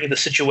the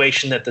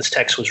situation that this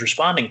text was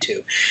responding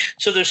to.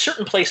 So there's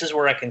certain places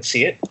where I can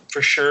see it,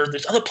 for sure.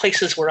 There's other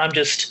places where I'm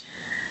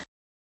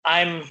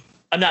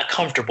not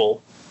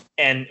comfortable.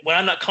 And when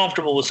I'm not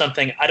comfortable with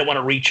something, I don't want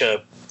to reach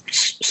a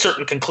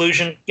certain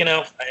conclusion,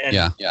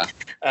 And,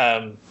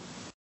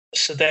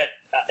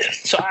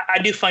 so I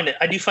do find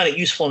it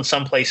useful in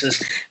some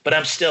places, but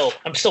I'm still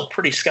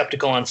pretty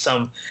skeptical on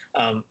some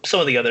of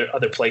the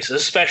other places,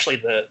 especially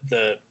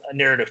the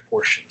narrative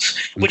portions,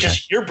 which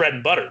is your bread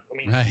and butter. I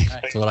mean, right.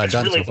 That's what I've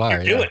done so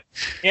far.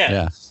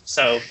 Yeah.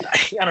 So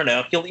I don't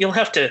know. You'll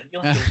have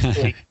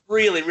to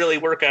really, really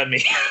work on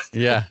me.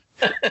 Yeah.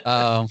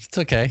 It's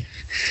okay.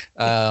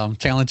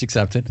 Challenge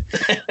accepted.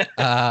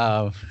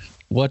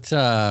 What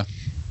do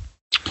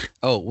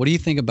you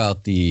think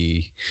about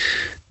the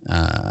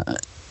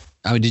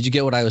did you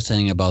get what I was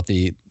saying about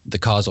the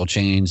causal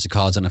change, the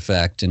cause and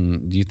effect,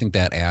 and do you think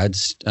that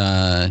adds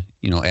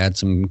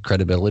some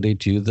credibility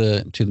to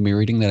the mirror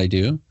reading that I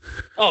do?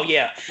 Oh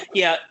yeah.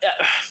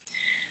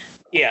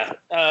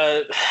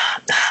 How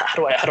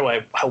do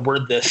I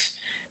word this?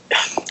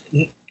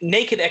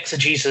 Naked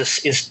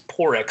exegesis is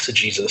poor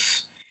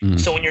exegesis. Mm.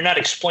 So when you're not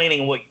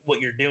explaining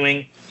what you're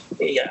doing,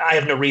 I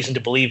have no reason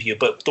to believe you.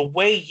 But the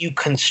way you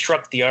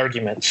construct the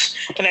arguments,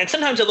 and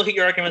sometimes I look at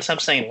your arguments, I'm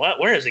saying, "What?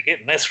 Where is he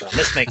getting this from?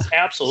 This makes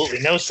absolutely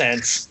no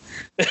sense."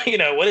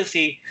 What is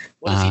he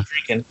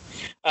drinking?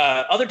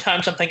 Other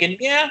times I'm thinking,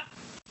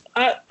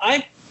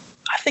 I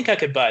think I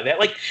could buy that.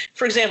 Like,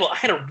 for example, I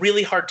had a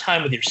really hard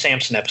time with your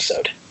Samson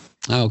episode.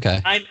 Oh,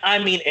 okay. I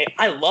mean,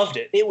 I loved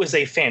it. It was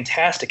a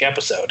fantastic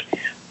episode.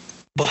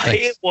 But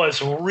Thanks. It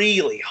was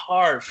really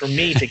hard for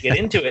me to get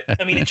into it.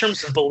 I mean, in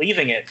terms of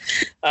believing it.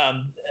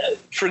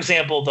 For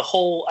example, the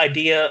whole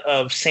idea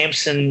of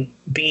Samson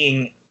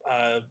being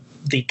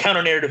the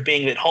counter narrative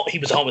being that he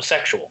was a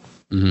homosexual,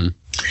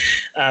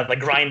 like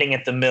grinding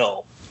at the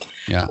mill,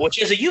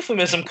 which as a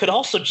euphemism could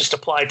also just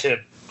apply to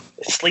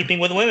sleeping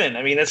with women.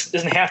 I mean, this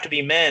doesn't have to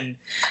be men.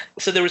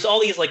 So there was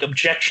all these like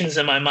objections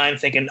in my mind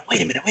thinking,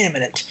 wait a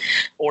minute.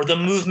 Or the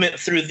movement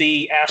through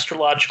the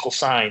astrological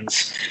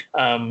signs,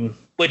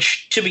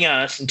 which, to be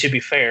honest and to be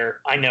fair,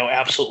 I know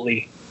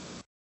absolutely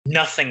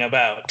nothing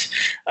about.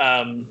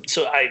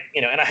 So I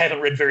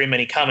haven't read very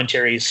many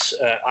commentaries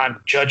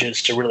on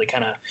Judges to really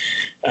kind of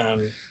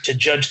to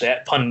judge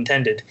that, pun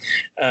intended.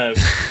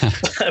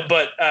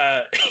 But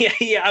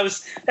I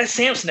was that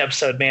Samson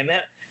episode,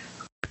 man.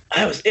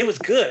 It was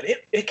good.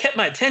 It kept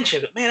my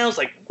attention, but man, I was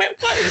like,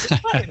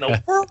 what in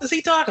the world is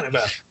he talking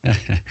about?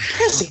 Where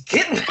is he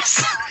getting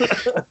this?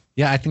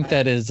 Yeah, I think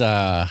that is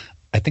a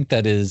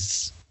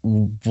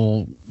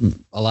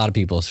lot of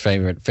people's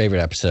favorite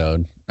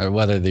episode. or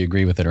whether they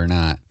agree with it or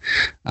not.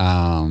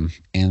 And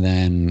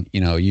then,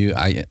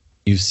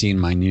 you've seen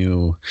my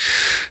new,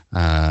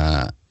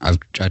 I'm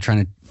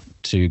trying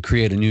to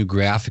create a new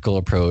graphical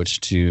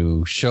approach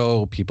to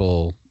show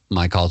people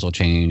my causal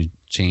chains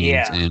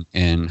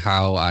and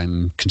how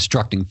I'm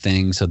constructing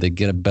things so they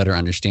get a better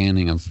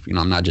understanding of,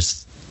 I'm not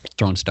just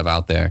throwing stuff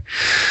out there.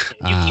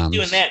 If you keep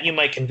doing that, you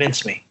might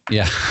convince me.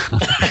 Yeah,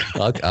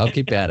 I'll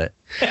keep at it.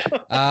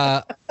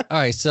 All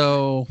right,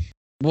 so.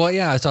 Well,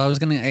 yeah, so I was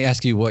going to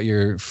ask you what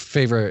your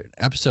favorite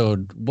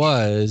episode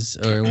was,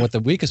 or what the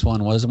weakest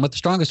one was, and what the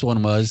strongest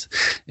one was.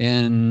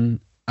 And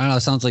I don't know,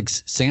 it sounds like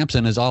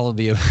Samson is all of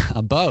the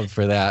above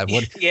for that.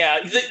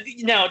 Yeah.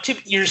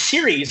 Your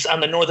series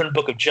on the Northern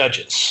Book of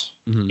Judges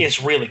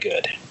is really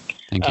good.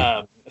 Thank you.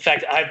 In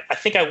fact, I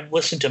think I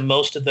listened to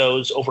most of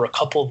those over a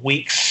couple of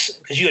weeks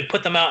because you had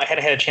put them out. I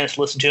hadn't had a chance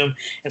to listen to them.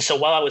 And so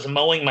while I was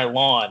mowing my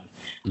lawn,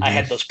 I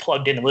had those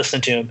plugged in and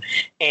listened to them.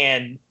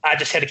 And I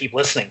just had to keep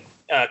listening.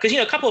 Because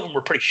a couple of them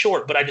were pretty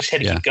short, but I just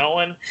had to keep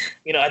going.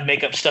 I'd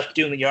make up stuff to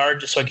do in the yard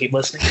just so I keep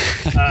listening.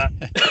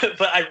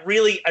 But I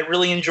really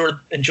enjoyed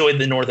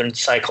the Northern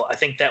Cycle. I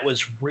think that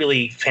was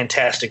really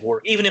fantastic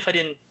work, even if I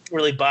didn't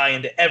really buy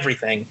into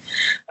everything.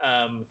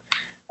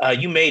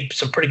 You made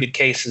some pretty good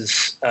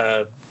cases,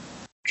 and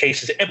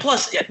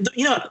plus,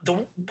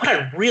 what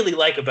I really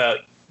like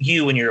about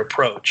you and your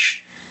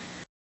approach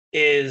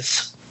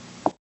is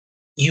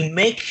you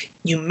make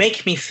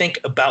me think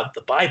about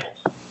the Bible.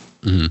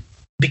 Mm-hmm.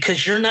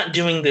 Because you're not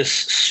doing this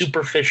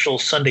superficial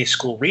Sunday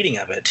school reading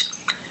of it.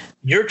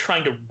 You're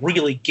trying to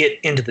really get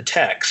into the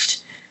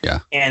text. Yeah.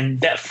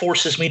 And that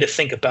forces me to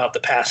think about the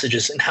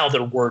passages and how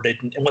they're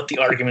worded and what the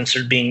arguments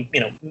are being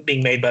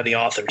made by the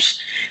authors.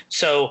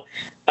 So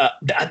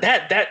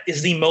that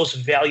is the most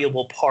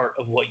valuable part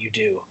of what you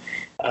do,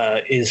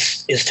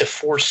 is to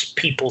force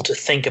people to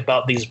think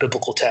about these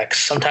biblical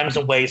texts, sometimes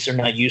in ways they're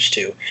not used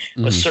to,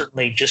 but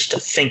certainly just to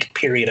think,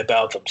 period,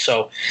 about them.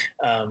 So,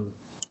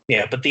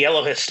 but the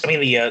Elohist,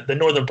 the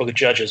Northern Book of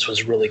Judges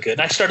was really good.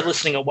 And I started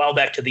listening a while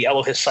back to the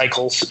Elohist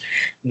cycles.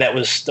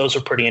 Those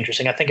were pretty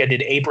interesting. I think I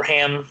did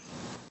Abraham,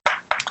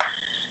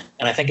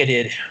 and I think you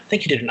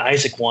did an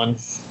Isaac one.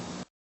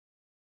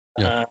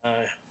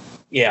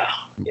 Yeah.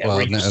 Well,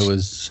 it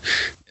was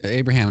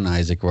Abraham and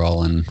Isaac were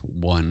all in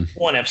one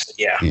episode.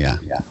 Yeah.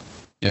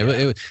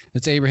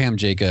 It's Abraham,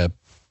 Jacob,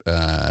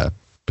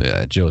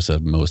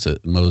 Joseph,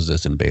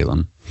 Moses, and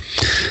Balaam.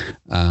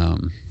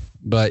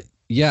 But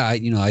yeah,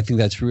 I think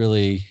that's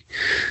really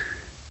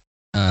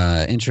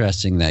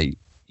interesting that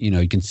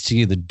you can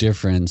see the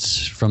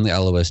difference from the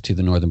Elohist to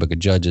the Northern Book of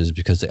Judges,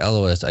 because the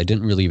Elohist, I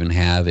didn't really even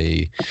have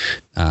a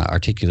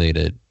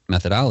articulated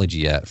methodology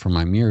yet for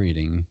my mirror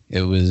reading.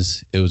 It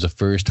was the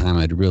first time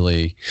I'd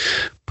really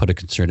put a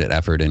concerted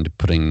effort into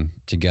putting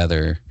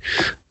together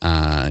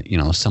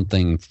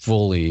something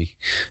fully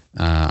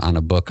on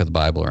a book of the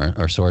Bible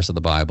or source of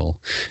the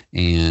Bible.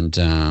 And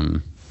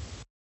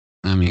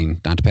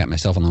not to pat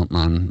myself on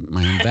my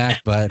own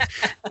back, but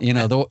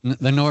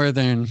the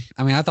Northern.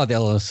 I thought the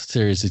Elohist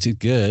series is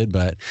good,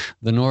 but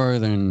the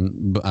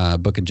Northern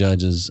Book of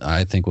Judges,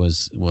 I think,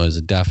 was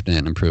a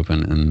definite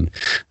improvement. And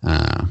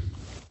I'm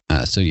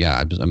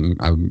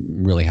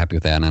really happy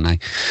with that. And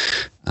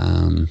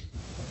I'm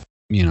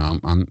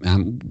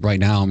right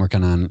now I'm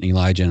working on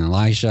Elijah and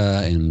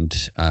Elisha,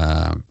 and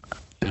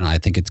I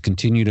think it's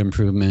continued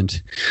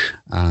improvement.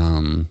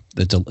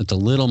 It's a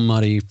little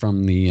muddy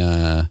from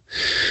the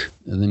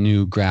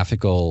new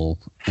graphical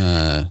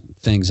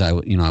things I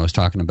was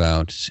talking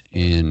about,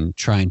 and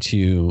trying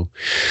to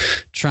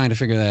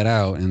figure that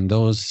out. And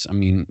those,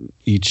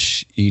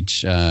 each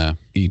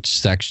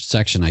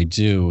section I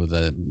do,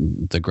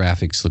 the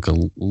graphics look a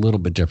little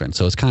bit different.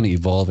 So it's kind of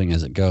evolving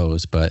as it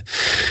goes. But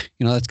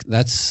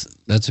that's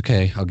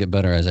okay. I'll get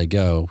better as I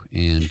go.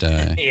 And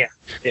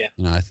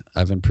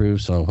I've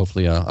improved, so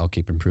hopefully I'll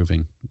keep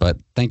improving. But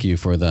thank you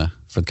for the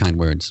kind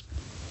words.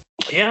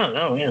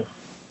 Yeah,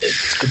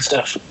 it's good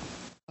stuff.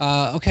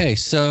 Okay,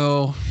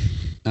 so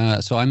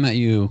I met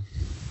you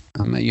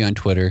on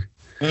Twitter,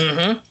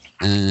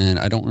 and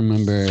I don't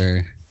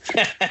remember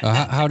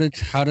how did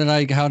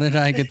I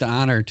get the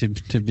honor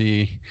to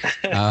be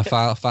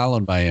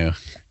followed by you?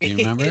 Do you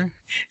remember?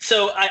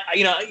 So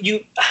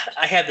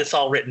I had this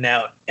all written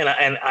out,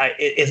 and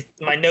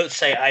my notes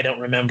say I don't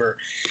remember,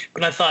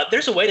 but I thought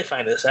there's a way to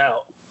find this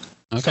out.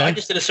 Okay. So I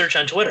just did a search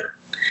on Twitter.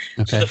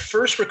 Okay. So the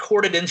first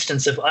recorded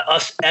instance of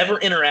us ever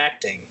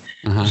interacting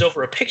was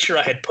over a picture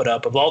I had put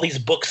up of all these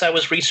books I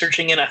was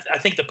researching. And I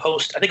think I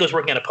was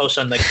working on a post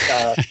on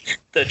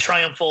the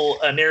triumphal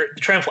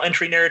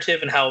entry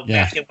narrative, and how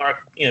Matthew and Mark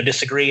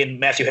disagree, and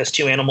Matthew has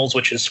two animals,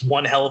 which is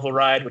one hell of a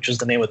ride, which is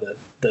the name of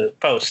the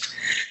post.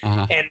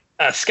 And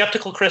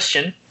Skeptical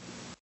Christian,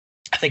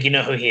 I think you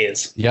know who he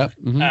is. Yep.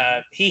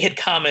 He had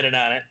commented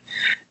on it,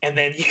 and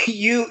then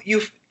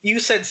you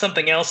said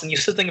something else, and you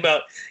said something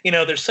about,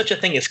 there's such a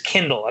thing as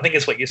Kindle. I think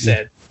is what you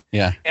said.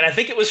 Yeah. And I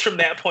think it was from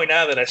that point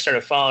on that I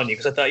started following you,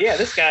 because I thought,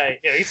 this guy,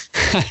 he's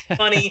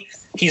funny.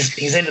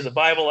 He's into the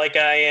Bible like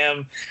I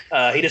am.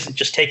 He doesn't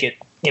just take it,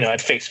 at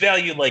face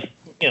value like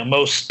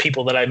most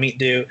people that I meet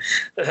do.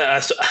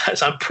 So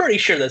I'm pretty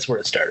sure that's where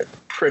it started.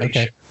 Pretty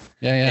sure.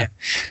 Yeah.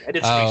 I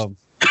did some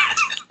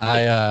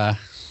research.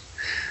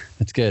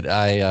 That's good.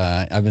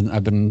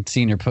 I've been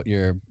seeing your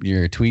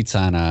tweets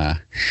on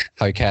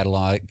how you're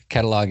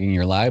cataloging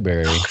your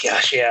library. Oh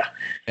gosh, yeah.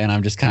 And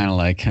I'm just kind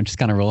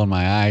of rolling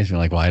my eyes. We're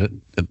like, why?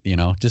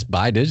 Just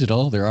buy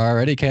digital. They're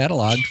already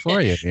cataloged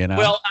for you.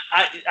 Well,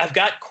 I've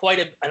got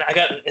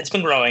it's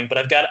been growing, but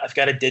I've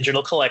got a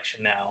digital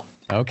collection now.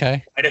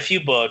 Okay. Quite a few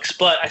books,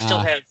 but I still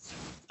have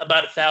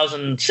about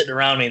 1,000 sitting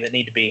around me that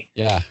need to be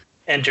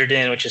entered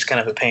in, which is kind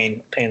of a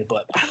pain in the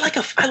butt. I like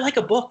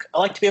a book. I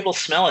like to be able to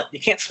smell it. You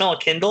can't smell a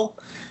Kindle.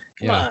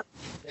 Come on,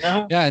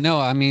 Yeah, no.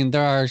 I mean,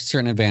 there are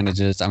certain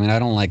advantages. I mean, I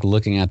don't like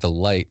looking at the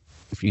light,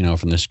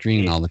 from the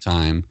screen all the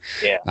time.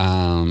 Yeah.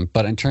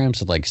 But in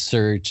terms of like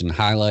search and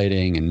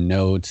highlighting and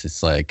notes,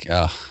 it's like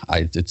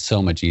it's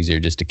so much easier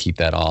just to keep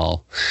that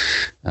all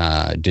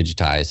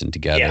digitized and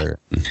together,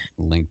 and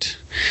linked.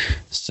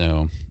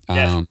 So.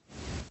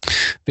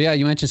 But yeah,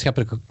 you mentioned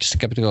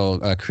skeptical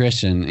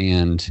Christian,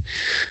 and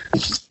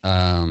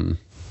one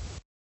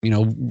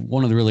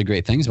of the really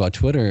great things about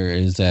Twitter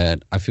is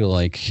that I feel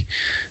like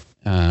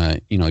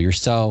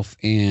yourself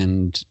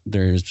and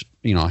there's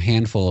a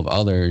handful of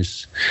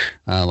others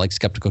like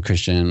Skeptical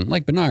Christian,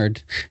 like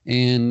Bernard,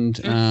 and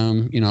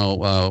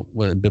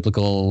what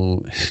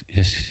biblical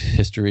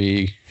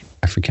history.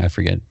 I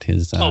forget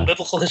his.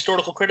 Biblical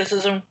historical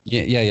criticism.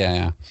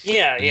 Yeah.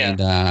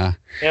 And,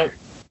 yep.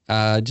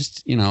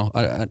 Just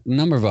a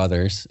number of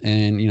others,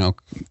 and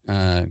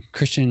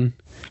Christian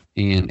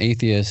and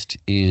atheist,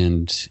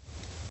 and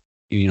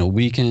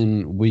we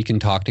can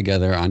talk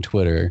together on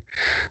Twitter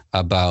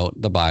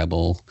about the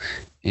Bible,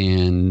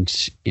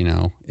 and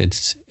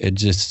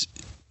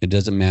it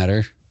doesn't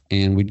matter,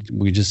 and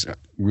we just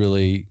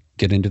really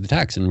get into the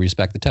text and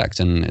respect the text,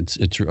 and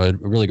it's a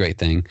really great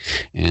thing,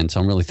 and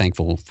so I'm really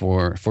thankful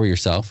for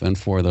yourself and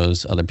for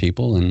those other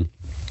people, and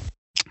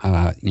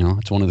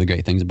it's one of the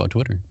great things about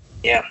Twitter.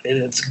 Yeah,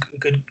 it's a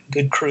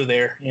good crew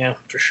there. Yeah,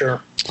 for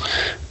sure.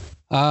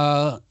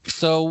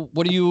 So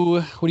what are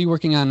you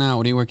working on now?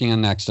 What are you working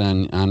on next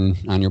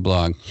on your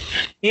blog?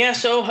 Yeah,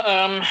 so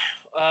I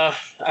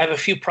have a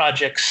few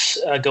projects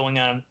going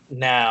on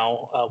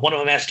now. One of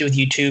them has to do with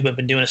YouTube. I've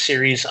been doing a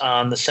series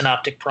on the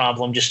synoptic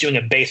problem, just doing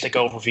a basic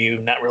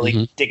overview, not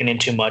really digging in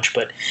too much,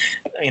 but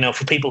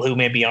for people who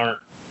maybe aren't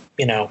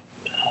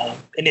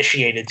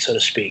initiated, so to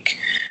speak.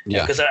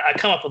 Yeah. Because I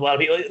come up with a lot of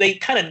people, they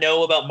kind of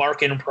know about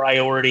Markan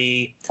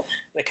priority.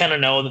 They kind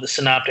of know that the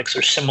synoptics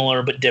are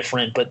similar but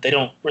different, but they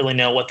don't really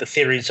know what the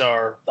theories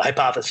are, the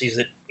hypotheses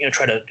that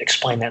try to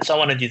explain that. So I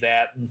want to do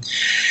that. And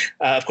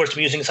of course,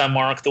 I'm using this on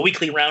Mark. The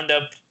weekly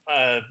roundup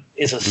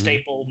is a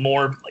staple.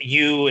 More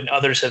you and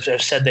others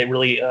have said they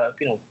really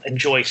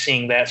enjoy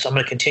seeing that. So I'm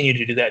going to continue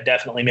to do that.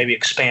 Definitely, maybe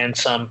expand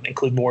some,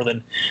 include more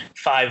than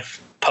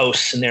 5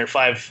 posts in there,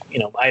 5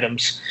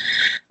 items.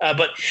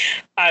 But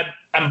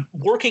I'm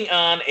working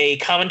on a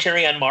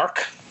commentary on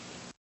Mark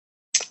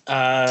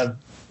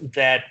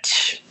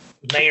that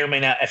may or may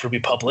not ever be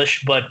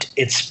published, but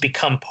it's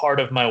become part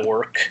of my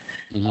work.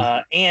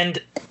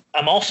 And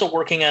I'm also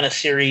working on a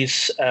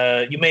series.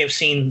 You may have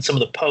seen some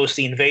of the posts,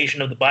 The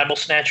Invasion of the Bible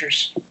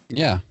Snatchers.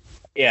 Yeah.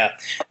 Yeah.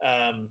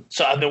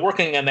 So I've been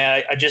working on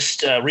that. I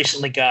just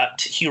recently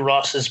got Hugh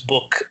Ross's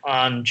book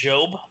on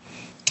Job.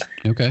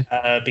 Okay.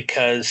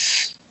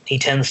 Because he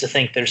tends to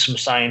think there's some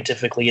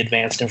scientifically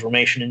advanced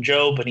information in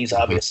Job, and he's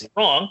obviously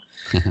wrong.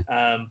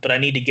 But I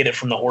need to get it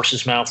from the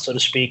horse's mouth, so to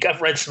speak.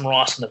 I've read some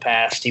Ross in the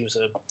past. He was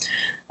a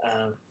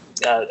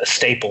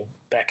staple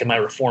back in my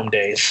Reform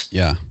days.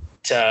 Yeah.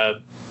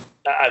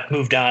 I've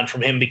moved on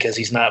from him because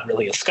he's not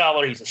really a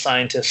scholar. He's a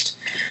scientist.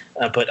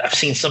 But I've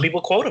seen some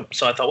people quote him.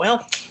 So I thought,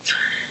 well,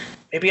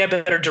 maybe I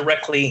better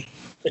directly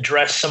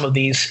address some of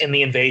these in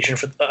the Invasion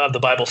of the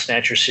Bible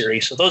Snatcher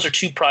series. So those are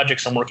 2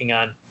 projects I'm working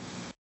on.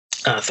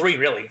 3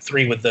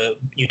 with the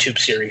YouTube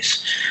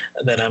series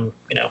that I'm,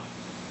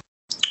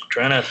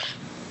 trying to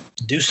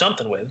do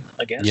something with,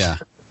 I guess. Yeah.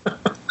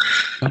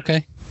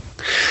 Okay.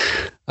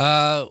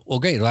 Well,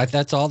 great.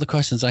 That's all the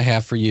questions I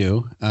have for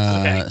you.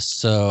 Okay.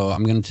 So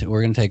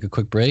we're gonna take a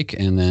quick break,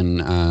 and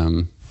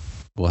then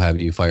we'll have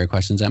you fire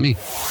questions at me.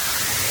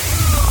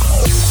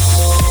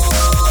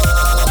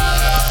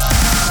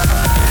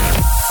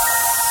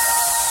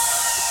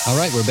 All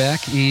right, we're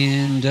back,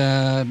 and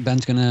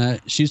Ben's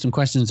gonna shoot some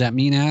questions at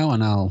me now,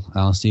 and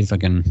I'll see if I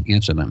can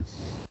answer them.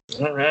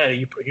 All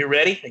right, you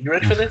ready? Are you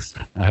ready for this?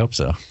 I hope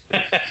so.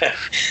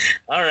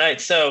 All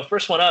right, so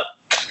first one up.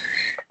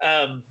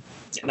 Now,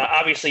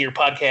 obviously, your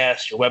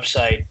podcast, your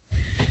website,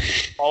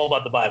 all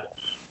about the Bible.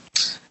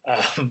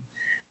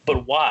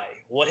 But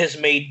why? What has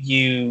made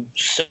you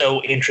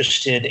so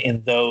interested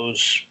in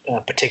those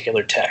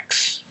particular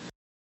texts?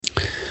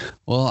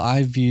 Well,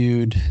 I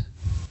viewed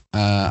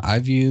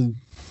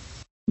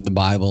the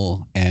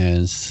Bible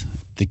as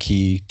the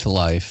key to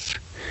life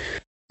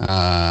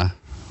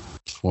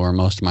for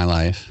most of my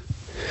life,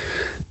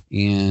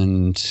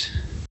 and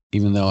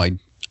even though I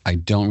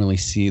don't really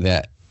see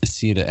it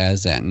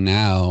as that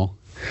now,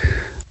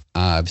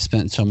 I've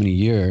spent so many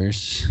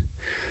years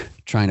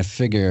trying to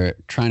figure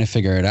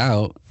it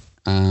out,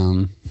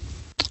 and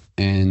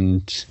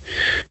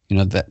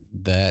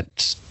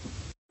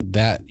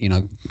that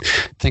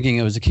thinking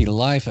it was the key to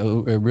life,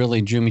 it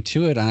really drew me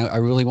to it. I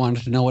really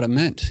wanted to know what it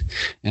meant,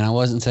 and I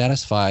wasn't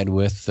satisfied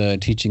with the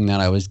teaching that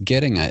I was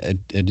getting.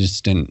 It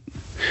just didn't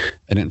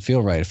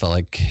feel right. It felt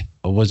like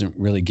I wasn't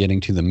really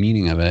getting to the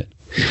meaning of it,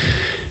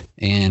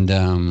 and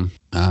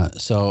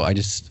so I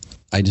just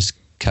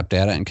kept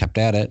at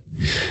it.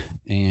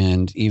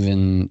 And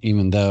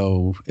even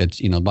though it's,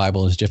 the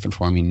Bible is different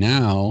for me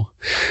now,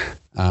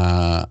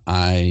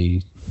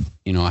 I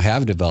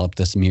have developed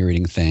this mirror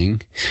reading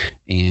thing,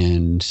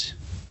 and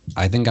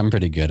I think I'm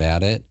pretty good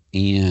at it.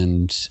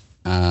 And,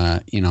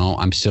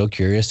 I'm still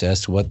curious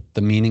as to what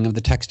the meaning of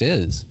the text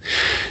is.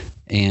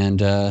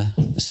 And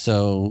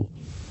so,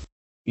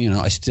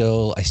 I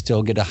still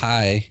get a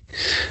high,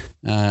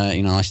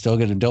 I still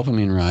get a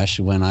dopamine rush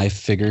when I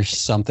figure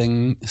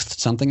something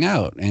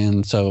out.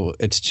 And so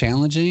it's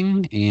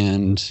challenging,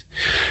 and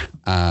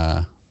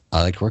I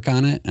like to work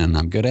on it, and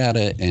I'm good at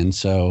it. And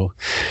so,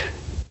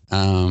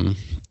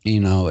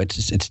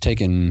 it's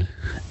taken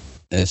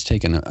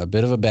a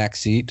bit of a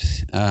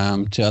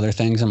backseat to other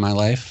things in my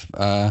life,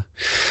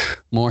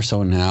 more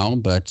so now.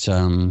 But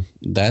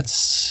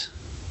that's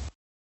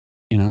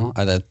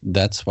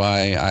that's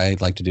why I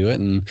like to do it,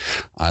 and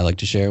I like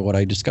to share what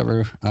I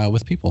discover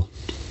with people.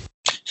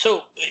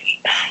 So,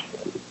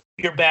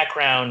 your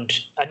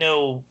background, I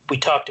know we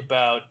talked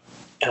about.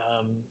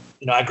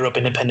 I grew up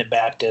Independent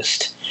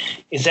Baptist.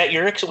 Was that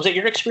your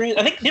experience?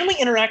 I think, didn't we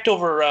interact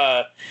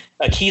over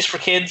Keys for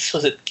Kids?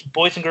 Was it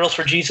Boys and Girls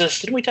for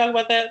Jesus? Didn't we talk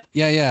about that?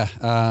 Yeah.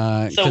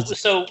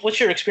 So what's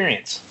your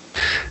experience?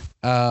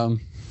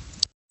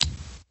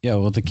 Yeah,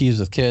 well, the Keys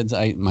with Kids.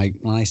 When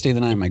I stayed the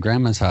night at my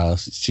grandma's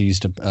house, she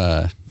used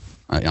to.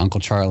 My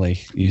Uncle Charlie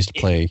used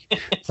to play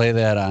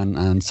that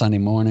on Sunday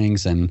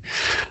mornings, and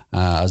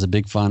I was a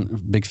big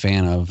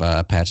fan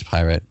of Patch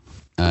Pirate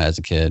as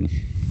a kid.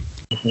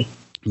 Mm-hmm.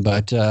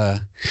 But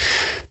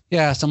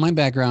so my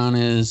background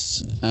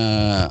is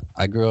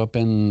I grew up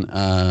in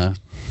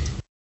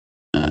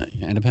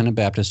Independent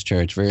Baptist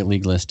church, very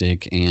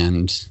legalistic,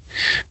 and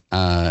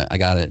I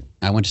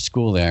went to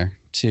school there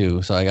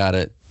too, so I got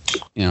it,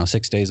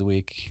 6 days a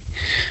week.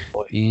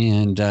 Boy.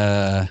 And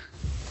it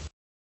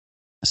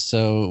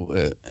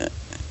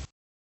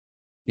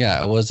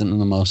wasn't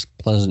the most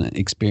pleasant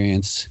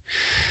experience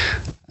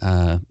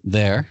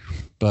there,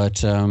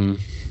 but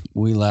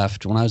we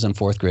left when I was in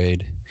fourth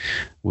grade.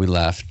 We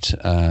left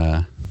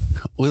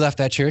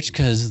that church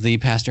because the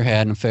pastor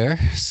had an affair.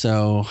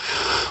 So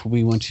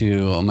we went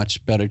to a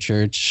much better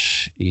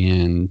church,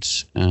 and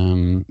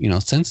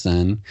since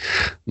then,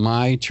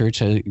 my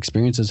church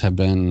experiences have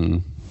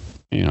been,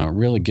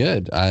 really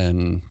good.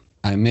 And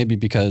I maybe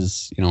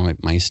because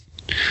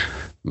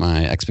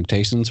my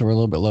expectations were a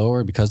little bit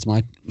lower because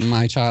of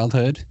my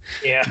childhood.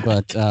 Yeah.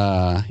 But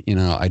I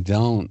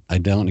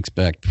don't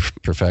expect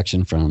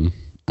perfection from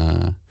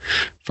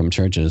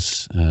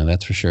churches,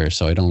 that's for sure.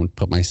 So I don't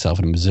put myself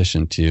in a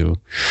position to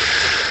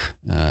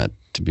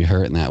be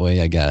hurt in that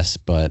way, I guess.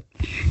 But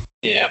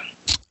yeah.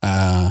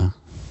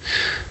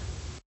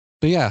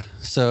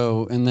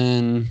 So, and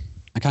then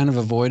I kind of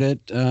avoided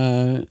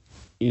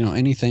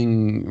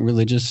anything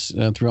religious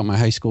throughout my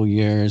high school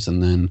years,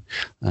 and then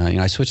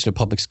I switched to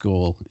public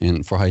school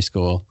for high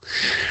school,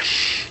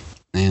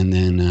 and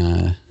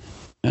then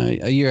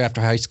a year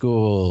after high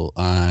school,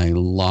 I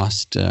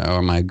lost,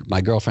 or my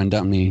girlfriend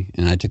dumped me,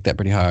 and I took that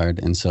pretty hard.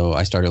 And so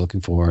I started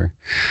looking for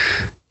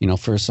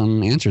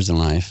some answers in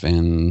life.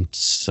 And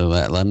so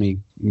that led me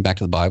back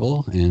to the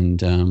Bible.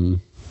 And,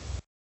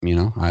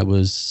 I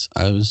was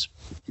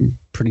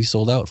pretty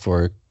sold out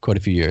for quite a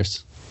few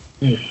years.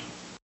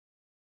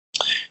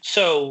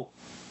 So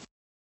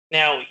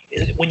now,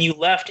 when you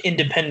left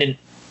Independent,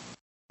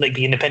 like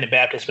the Independent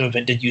Baptist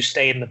movement, did you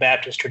stay in the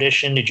Baptist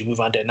tradition? Did you move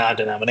on to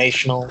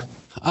non-denominational?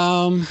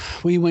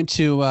 We went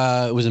to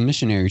it was a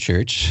missionary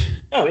church.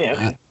 Oh yeah.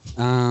 Okay.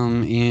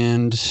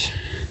 And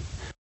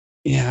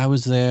I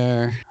was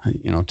there,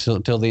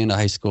 till the end of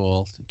high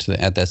school,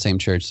 at that same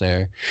church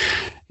there,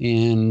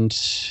 and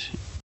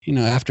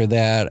after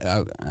that,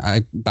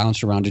 I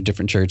bounced around to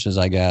different churches,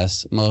 I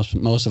guess.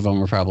 Most of them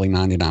were probably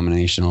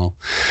non-denominational.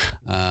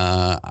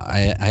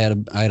 I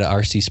had a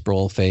R.C.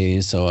 Sproul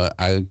phase, so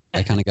I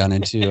kind of got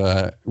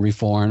into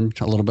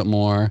Reformed a little bit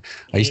more.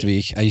 I used to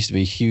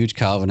be a huge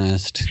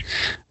Calvinist,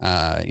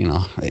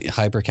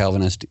 hyper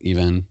Calvinist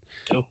even.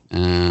 Oh.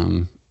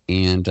 I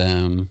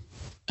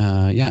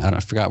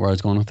forgot where I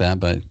was going with that,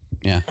 but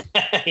yeah.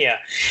 Yeah.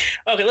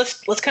 Okay,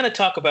 let's kind of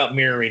talk about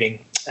mirror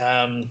reading.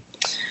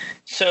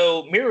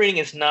 So mirror reading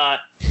it's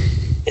not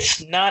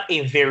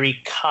a very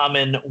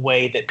common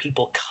way that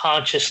people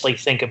consciously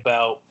think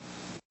about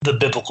the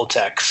biblical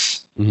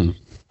texts.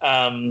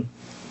 Mm-hmm.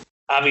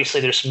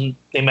 Obviously,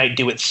 they might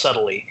do it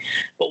subtly,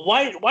 but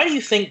why do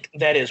you think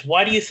that is?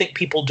 Why do you think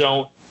people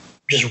don't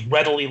just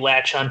readily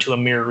latch onto a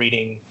mirror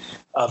reading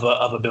of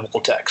a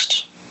biblical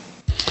text?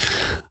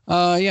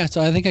 Yeah,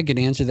 so I think I could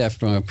answer that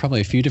from probably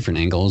a few different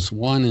angles.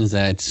 One is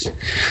that,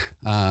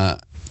 I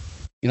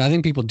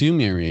think people do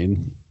mirror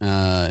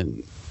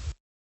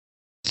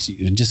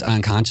just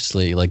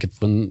unconsciously. Like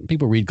when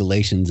people read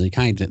Galatians,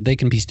 they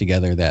can piece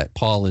together that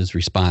Paul is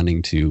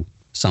responding to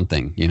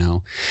something, Yeah.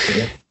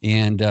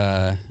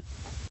 and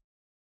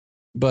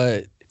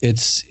but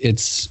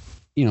it's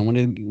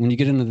when you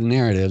get into the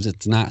narratives,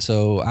 it's not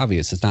so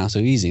obvious. It's not so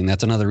easy, and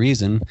that's another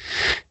reason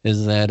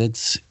is that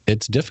it's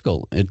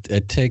difficult.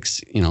 It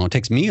takes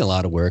me a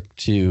lot of work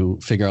to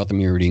figure out the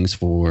mirror readings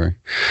for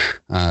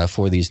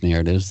these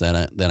narratives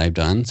that I've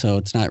done. So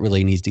it's not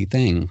really an easy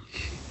thing.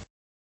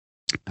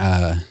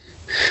 But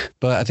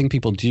I think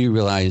people do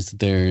realize that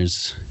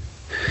there's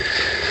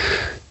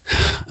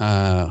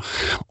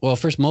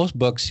first, most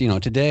books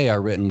today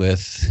are written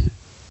with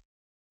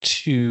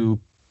two.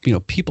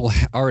 People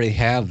already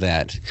have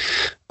that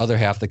other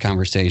half of the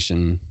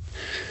conversation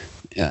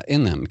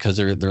in them because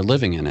they're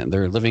living in it.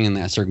 They're living in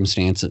that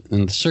circumstance.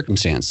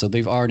 So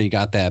they've already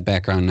got that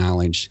background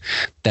knowledge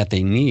that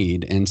they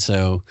need. And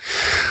so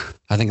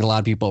I think a lot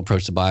of people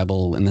approach the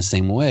Bible in the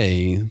same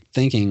way,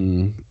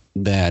 thinking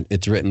that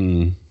it's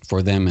written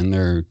for them in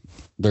their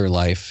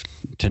life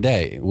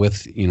today,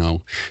 with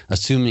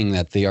assuming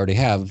that they already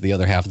have the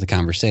other half of the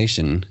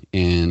conversation,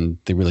 and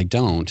they really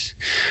don't.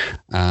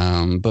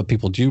 But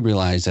people do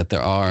realize that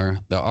there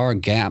are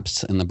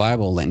gaps in the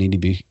Bible that need to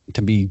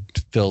be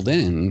filled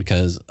in,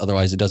 because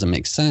otherwise it doesn't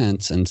make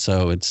sense. And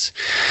so it's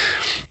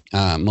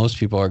most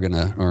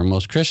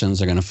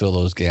Christians are gonna fill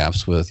those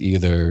gaps with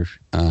either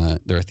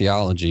their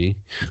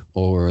theology,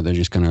 or they're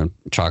just gonna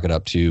chalk it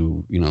up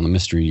to the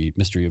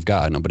mystery of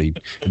God. Nobody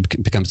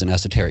becomes an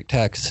esoteric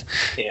text,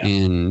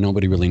 and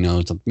nobody really knows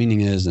what the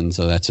meaning is, and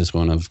so that's just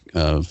one of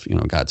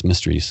God's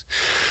mysteries.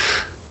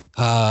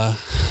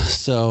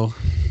 So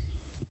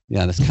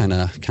yeah, that's kind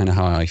of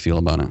how I feel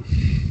about it.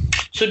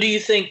 So do you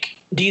think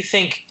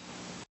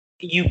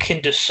you can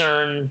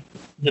discern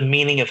the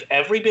meaning of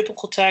every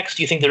biblical text?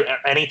 Do you think there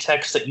are any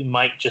texts that you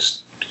might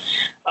just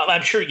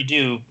I'm sure you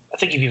do. I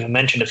think you've even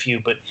mentioned a few,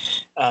 but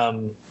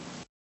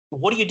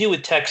what do you do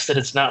with texts that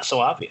it's not so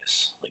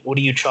obvious? Like, what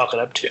do you chalk it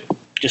up to?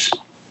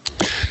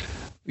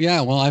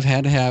 Yeah, well, I've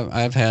had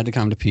to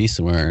come to peace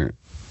where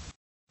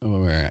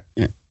I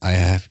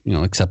have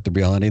accept the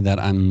reality that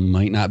I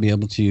might not be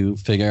able to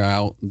figure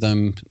out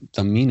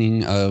the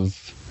meaning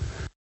of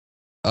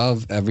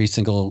every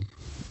single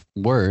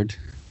word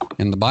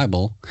in the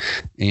Bible,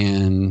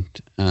 and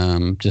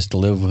just to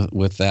live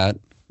with that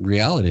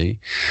reality.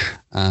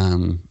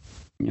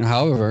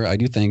 However, I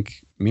do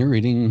think mirror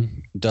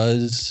reading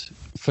does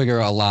figure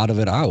a lot of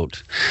it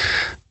out,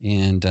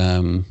 and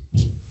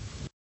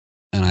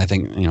I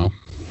think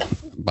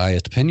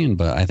biased opinion,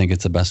 but I think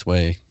it's the best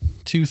way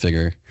to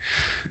figure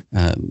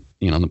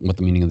what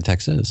the meaning of the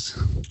text is.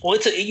 Well,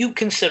 you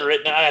consider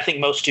it, and I think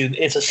most do,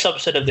 it's a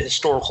subset of the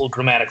historical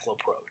grammatical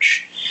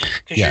approach.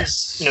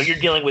 Yes. You're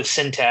dealing with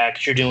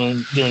syntax, you're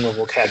dealing with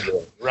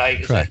vocabulary,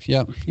 right? Correct.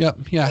 Yep.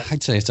 Yeah,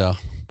 I'd say so.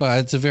 But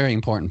it's a very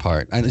important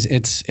part.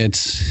 It's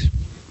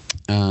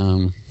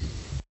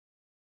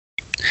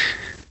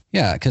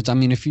yeah, because I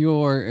mean, if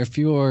you're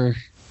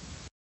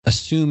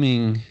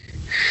assuming,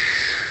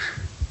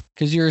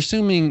 because you're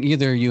assuming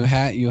either you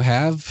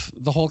have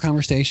the whole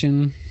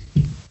conversation,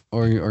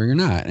 or you're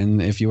not.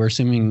 And if you are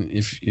assuming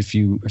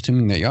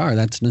that you are,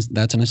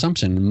 that's an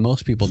assumption.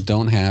 Most people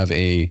don't have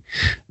a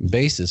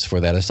basis for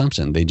that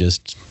assumption. They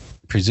just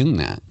presume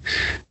that.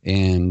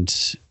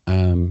 And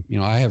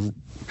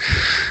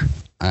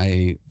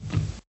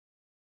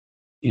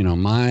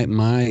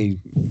my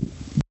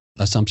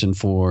assumption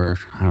for,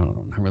 I don't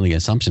know, not really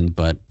assumption,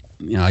 but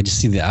I just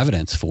see the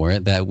evidence for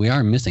it, that we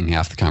are missing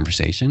half the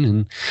conversation,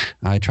 and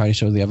I try to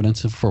show the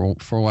evidence for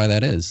why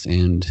that is.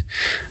 And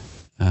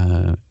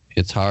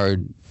it's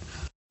hard.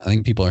 I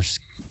think people are,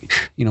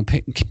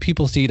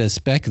 people see it as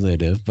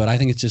speculative, but I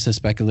think it's just as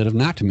speculative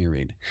not to mirror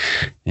read.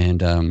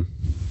 And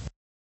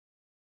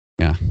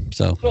yeah,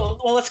 so.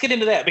 Well, let's get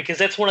into that, because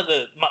that's one of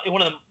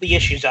the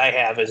issues I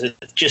have, is it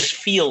just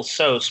feels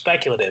so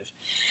speculative.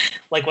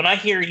 Like when I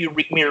hear you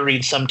mirror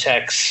read some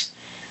texts,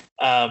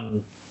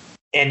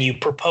 and you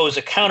propose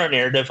a counter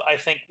narrative, I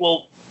think,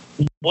 well,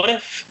 what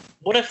if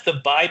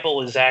the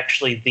Bible is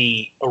actually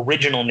the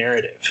original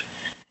narrative,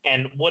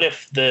 and what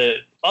if the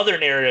other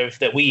narrative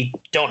that we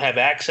don't have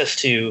access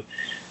to,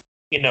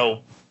 we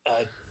can't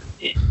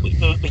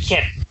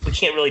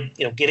really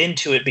get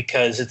into it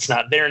because it's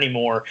not there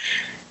anymore.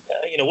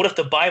 What if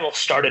the Bible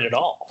started it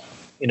all?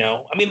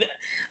 I mean,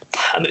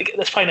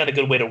 that's probably not a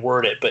good way to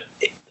word it, but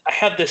I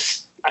have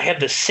this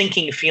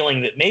sinking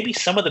feeling that maybe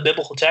some of the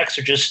biblical texts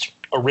are just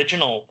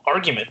original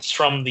arguments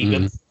from the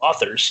biblical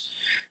authors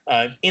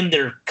in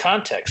their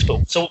context.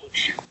 But so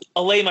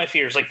allay my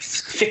fears, like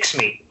fix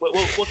me.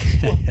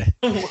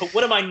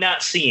 What am I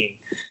not seeing?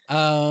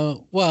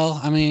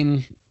 Well, I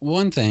mean,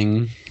 one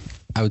thing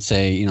I would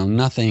say,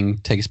 nothing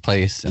takes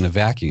place in a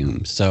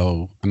vacuum.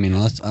 So, I mean,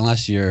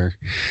 unless you're,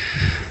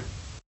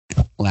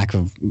 lack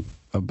of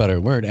a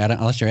better word,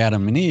 unless you're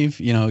Adam and Eve,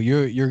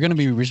 you're going to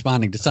be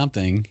responding to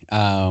something.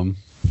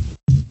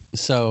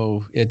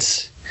 so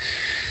it's.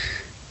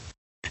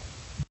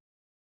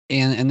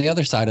 And the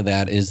other side of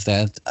that is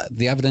that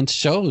the evidence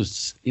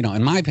shows,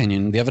 in my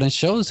opinion, the evidence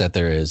shows that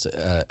there is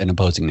an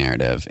opposing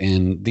narrative,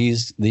 and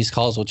these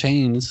causal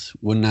chains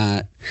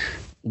wouldn't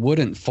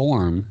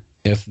form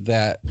if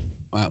that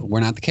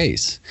were not the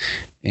case.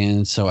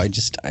 And so I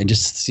just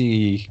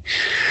see,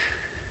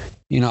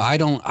 I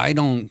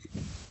don't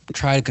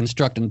try to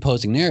construct an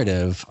opposing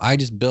narrative. I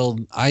just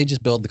build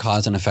the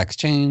cause and effects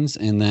chains,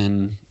 and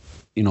then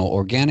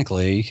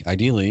organically,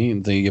 ideally,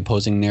 the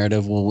opposing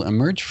narrative will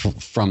emerge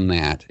from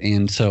that.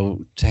 And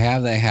so to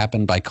have that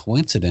happen by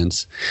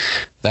coincidence,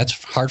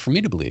 that's hard for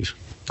me to believe.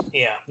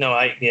 Yeah, no,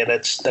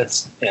 that's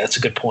a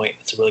good point.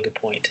 It's a really good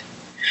point.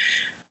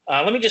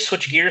 Let me just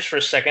switch gears for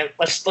a second.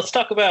 Let's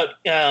talk about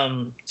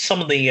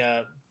some of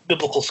the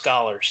biblical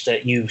scholars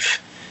that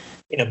you've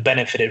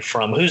benefited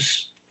from.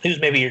 Who's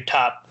maybe your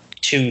top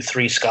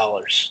 2-3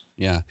 scholars?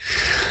 Yeah.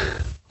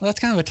 Well, that's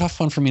kind of a tough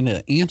one for me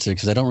to answer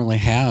because I don't really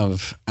I'm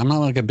not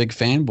like a big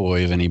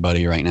fanboy of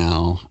anybody right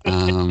now.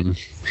 I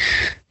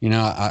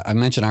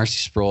mentioned R.C.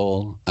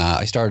 Sproul.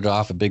 I started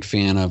off a big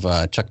fan of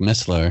Chuck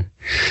Missler,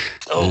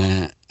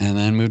 and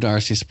then moved to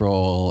R.C.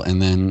 Sproul,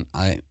 and then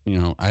I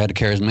had a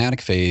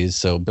charismatic phase.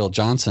 So Bill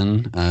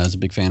Johnson, I was a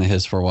big fan of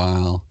his for a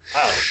while.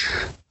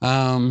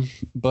 Wow.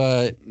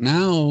 But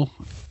now,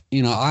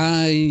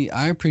 I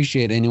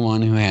appreciate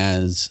anyone who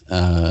has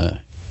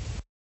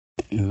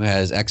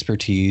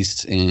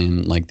expertise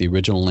in like the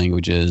original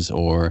languages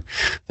or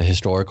the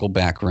historical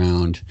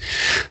background.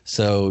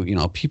 So,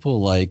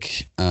 people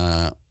like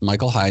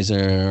Michael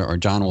Heiser or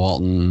John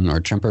Walton or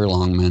Tremper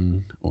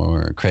Longman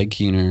or Craig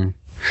Keener.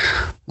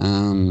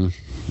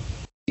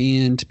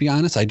 And to be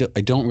honest,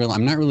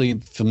 I'm not really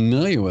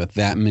familiar with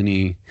that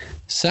many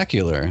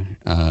secular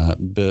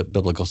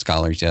biblical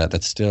scholars yet.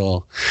 That's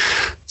still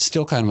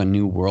kind of a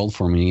new world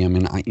for me. I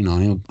mean, I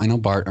know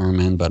Bart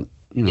Ehrman, but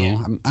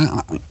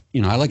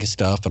I like his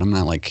stuff, but I'm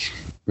not like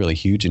really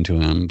huge into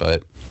him.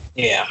 But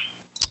yeah,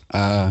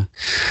 I've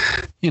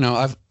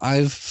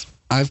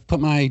put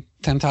my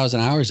 10,000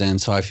 hours in,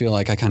 so I feel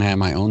like I kind of have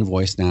my own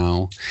voice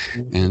now,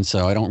 and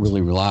so I don't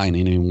really rely on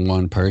any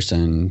one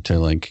person to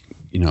like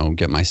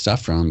get my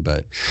stuff from.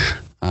 But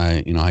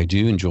I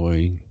do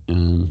enjoy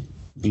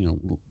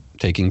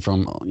taking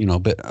from a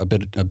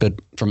bit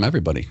from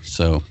everybody.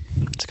 So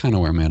it's kind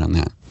of where I'm at on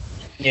that.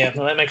 Yeah,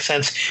 well, that makes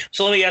sense.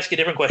 So let me ask you a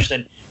different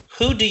question then.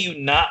 Who do you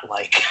not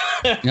like?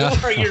 Who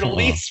are your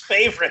least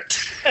favorite?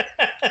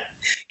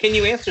 Can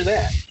you answer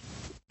that?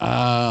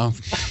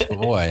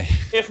 Boy.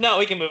 If not,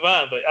 we can move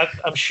on. But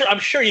I'm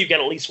sure you've got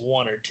at least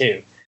one or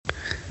two.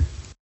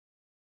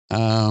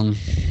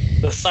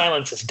 The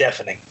silence is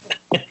deafening.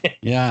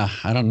 Yeah,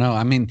 I don't know.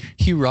 I mean,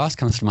 Hugh Ross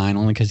comes to mind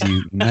only because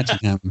you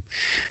mentioned him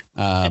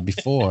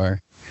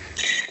before.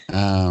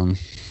 John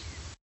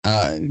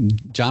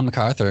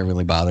MacArthur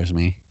really bothers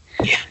me.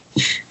 Yeah.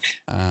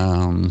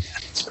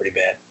 It's pretty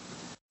bad.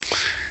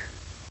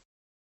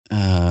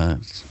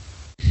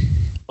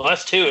 Well,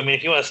 that's two. I mean,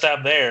 if you want to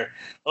stop there,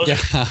 those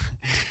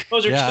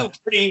are two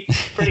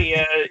pretty.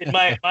 In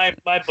my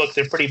book,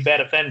 they're pretty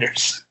bad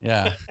offenders.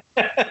 Yeah.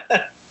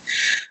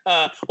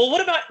 Well,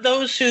 what about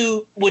those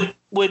who would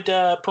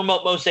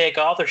promote Mosaic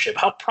authorship?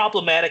 How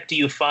problematic do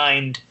you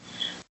find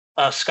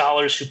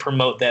scholars who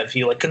promote that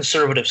view, like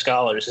conservative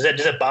scholars?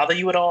 Does that bother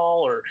you at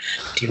all, or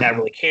do you not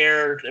really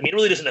care? I mean, it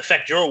really doesn't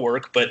affect your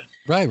work, but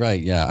right,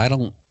 yeah. I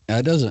don't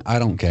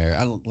care.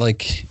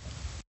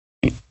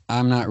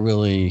 I'm not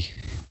really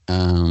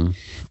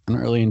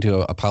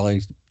into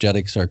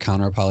apologetics or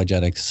counter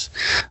apologetics.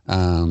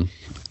 I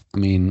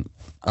mean,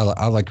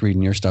 I like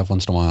reading your stuff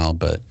once in a while,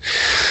 but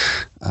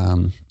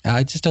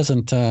it just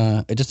doesn't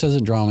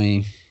draw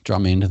me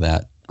into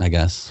that, I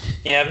guess.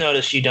 Yeah, I've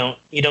noticed you don't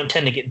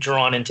tend to get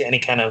drawn into any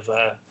kind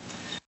of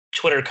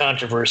Twitter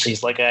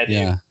controversies like I do.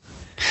 Yeah.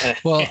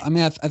 Well, I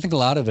mean, I think a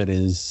lot of it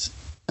is.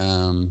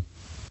 I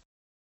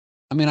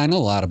mean, I know a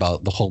lot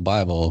about the whole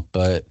Bible,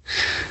 but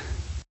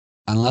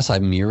unless I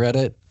mirrored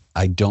it,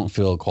 I don't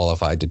feel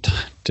qualified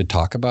to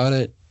talk about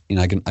it.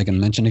 I can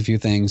mention a few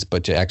things,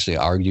 but to actually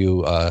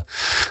argue a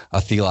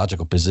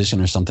theological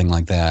position or something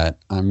like that,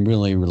 I'm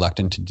really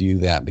reluctant to do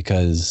that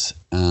because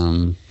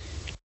I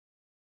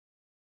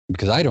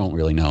don't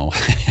really know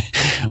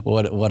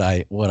what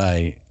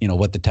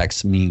the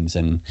text means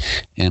in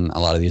a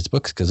lot of these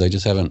books because I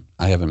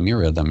haven't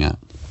mirrored them yet.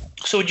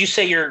 So would you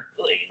say you're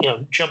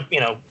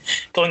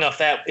going off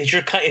that, is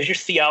your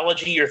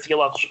theology, your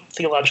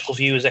theological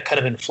view, is that kind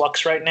of in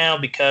flux right now?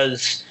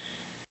 Because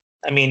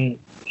I mean,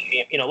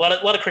 a lot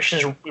of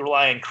Christians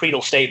rely on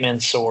creedal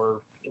statements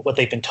or what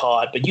they've been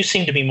taught, but you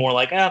seem to be more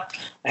like, I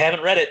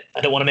haven't read it,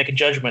 I don't want to make a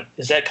judgment.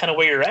 Is that kind of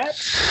where you're at?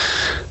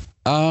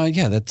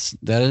 Yeah,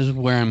 that is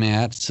where I'm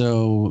at.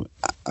 So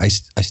I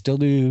still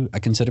do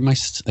consider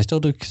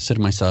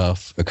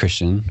myself a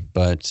Christian,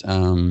 but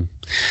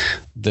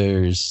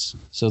there's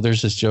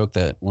this joke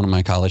that one of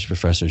my college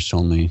professors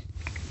told me,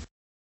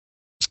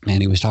 and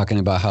he was talking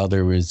about how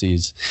there was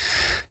these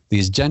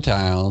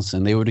Gentiles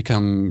and they would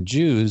become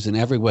Jews in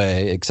every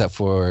way except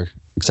for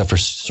except for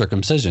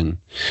circumcision.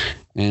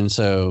 And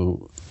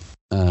so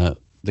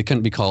they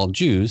couldn't be called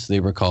Jews. They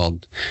were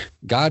called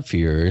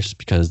God-fearers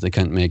because they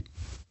couldn't make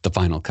the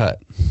final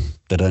cut.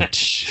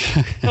 That's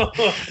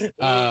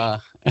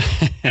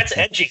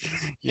edgy.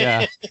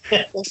 Yeah.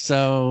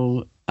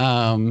 So,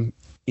 I'm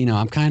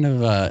kind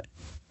of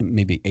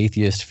maybe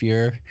atheist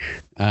fear,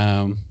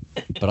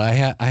 but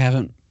I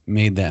haven't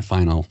made that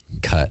final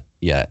cut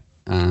yet.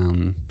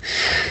 So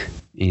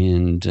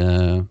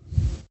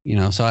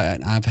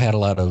I've had a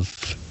lot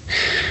of,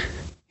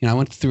 I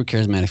went through a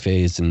charismatic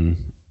phase,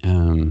 and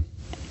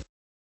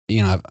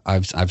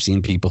I've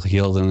seen people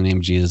healed in the name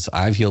of Jesus.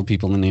 I've healed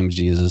people in the name of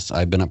Jesus.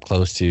 I've been up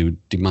close to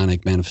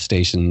demonic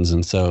manifestations,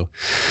 and so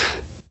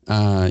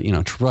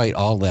to write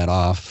all that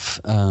off,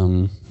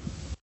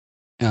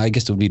 I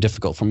guess it would be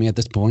difficult for me at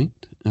this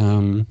point.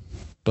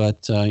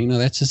 But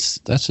that's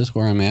just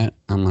where I'm at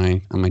on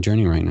my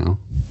journey right now.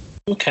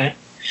 Okay.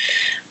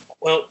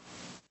 Well,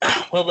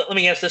 let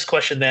me ask this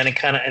question then,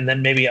 and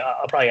then maybe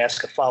I'll probably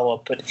ask a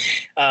follow-up. But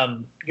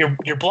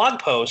your blog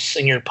posts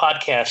and your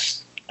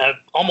podcasts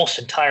almost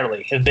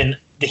entirely have been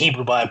the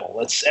Hebrew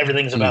Bible.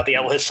 Everything's about the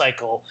Elohist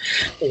cycle,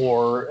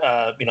 or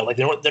like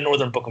the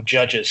Northern Book of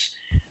Judges.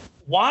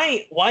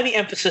 Why the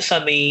emphasis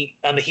on the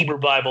Hebrew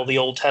Bible, the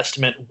Old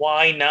Testament?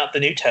 Why not the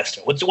New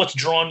Testament? What's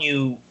drawn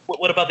you?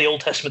 What about the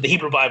Old Testament, the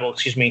Hebrew Bible?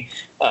 Excuse me.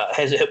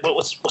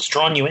 What's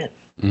drawn you in?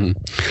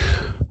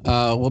 Mm-hmm.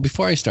 Well,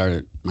 before I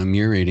started my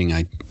mirror reading,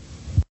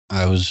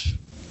 I was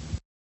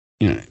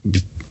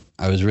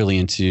really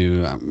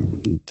into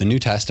the New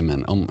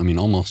Testament.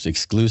 Almost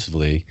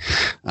exclusively.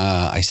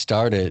 I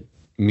started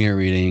mirror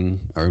reading,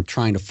 or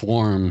trying to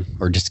form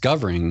or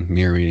discovering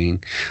mirror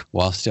reading,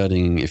 while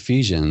studying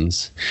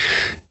Ephesians.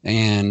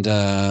 And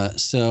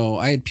so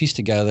I had pieced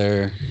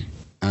together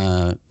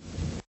kind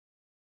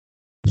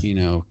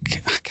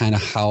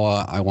of how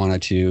I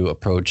wanted to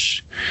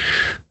approach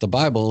the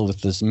Bible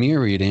with this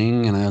mirror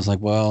reading. And I was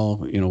like, well,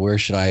 where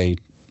should I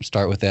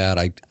start with that?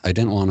 I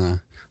didn't want to,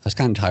 I was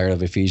kind of tired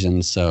of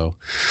Ephesians. So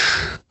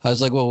I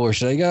was like, well, where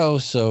should I go?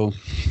 So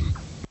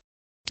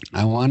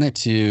I wanted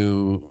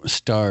to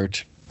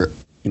start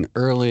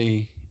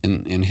early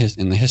in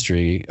the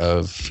history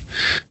of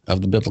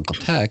the biblical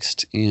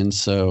text. And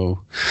so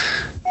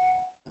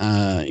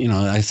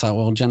I thought,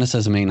 well,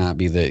 Genesis may not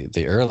be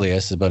the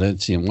earliest, but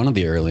it's one of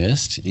the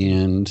earliest.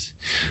 And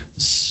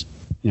so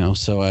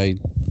and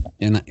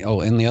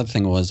the other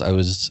thing was I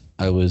was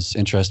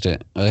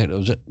interested. It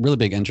was a really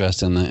big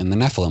interest in the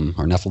Nephilim,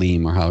 or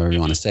Nephilim, or however you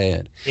want to say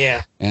it.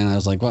 Yeah. And I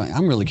was like, well,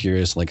 I'm really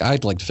curious. Like,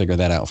 I'd like to figure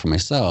that out for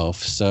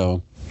myself.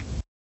 So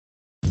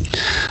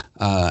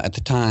at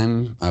the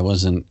time, I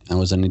wasn't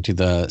into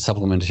the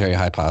supplementary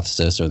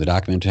hypothesis or the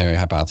documentary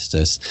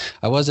hypothesis.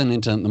 I wasn't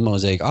into the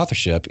Mosaic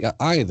authorship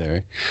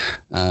either.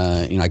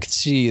 I could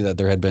see that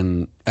there had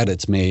been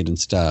edits made and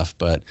stuff,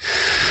 but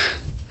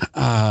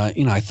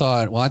I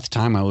thought, well, at the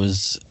time I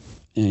was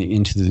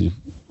into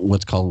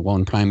what's called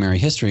one primary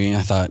history, and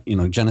I thought,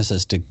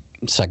 Genesis to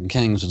 2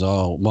 Kings was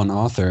all one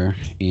author,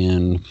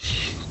 and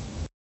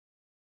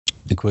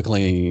I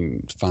quickly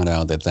found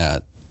out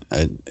that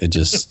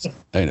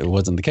it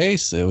wasn't the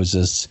case. It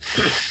was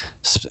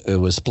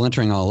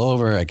splintering all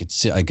over. I could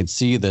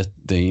see the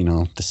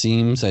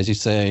seams, as you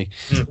say,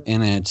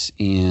 in it.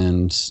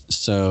 And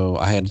so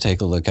I had to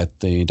take a look at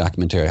the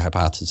documentary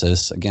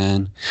hypothesis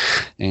again.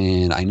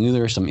 And I knew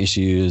there were some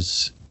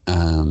issues,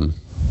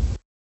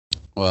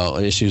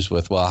 issues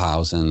with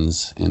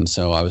Wellhausen's. And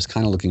so I was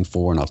kind of looking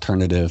for an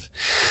alternative,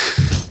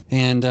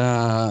 and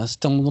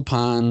stumbled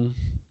upon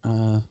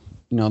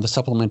the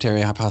supplementary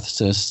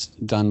hypothesis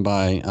done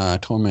by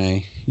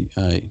Torme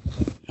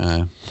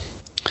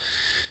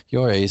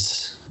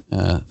Yore's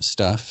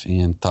stuff,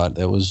 and thought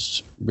that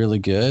was really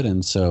good.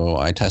 And so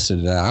I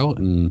tested it out,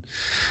 and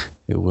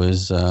it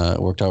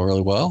worked out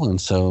really well. And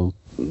so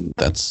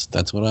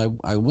that's what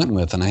I went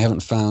with. And I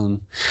haven't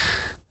found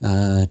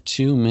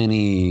too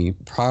many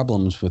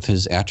problems with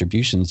his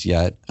attributions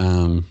yet.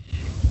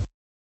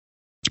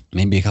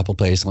 Maybe a couple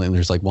places.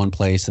 There's like one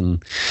place in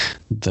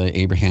the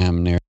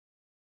Abraham narrative,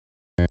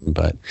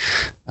 but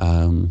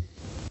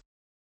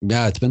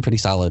it's been pretty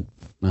solid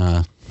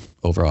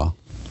overall.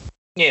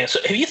 Yeah. So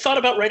have you thought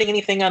about writing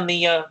anything on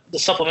the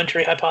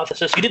supplementary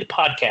hypothesis? You did a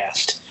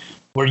podcast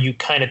where you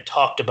kind of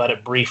talked about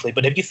it briefly,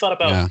 but have you thought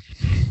about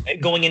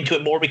going into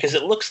it more? Because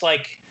it looks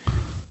like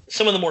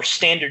some of the more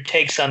standard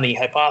takes on the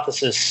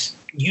hypothesis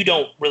you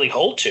don't really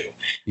hold to.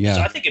 Yeah.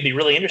 So I think it'd be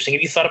really interesting.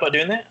 Have you thought about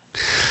doing that?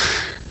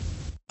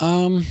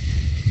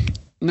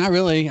 Not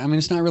really. I mean,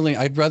 it's not really.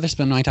 I'd rather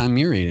spend my time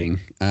mirror reading.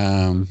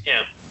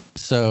 Yeah.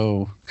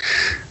 So,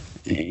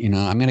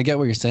 I mean, I get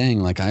what you're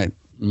saying. Like,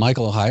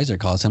 Michael Heiser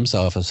calls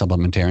himself a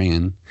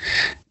supplementarian,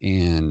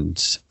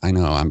 and I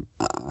know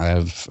I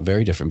have a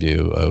very different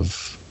view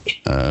of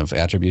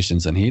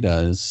attributions than he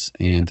does.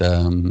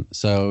 And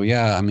so,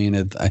 yeah, I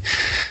mean,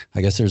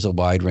 I guess there's a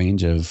wide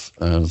range of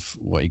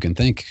what you can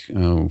think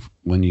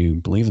when you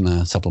believe in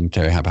the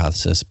supplementary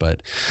hypothesis.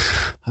 But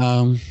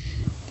I'm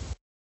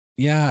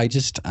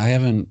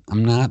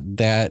not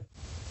that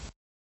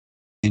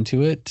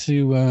into it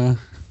to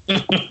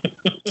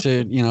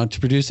to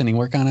produce any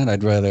work on it.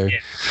 I'd rather,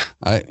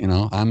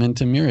 I'm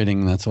into mirror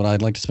reading. That's what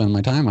I'd like to spend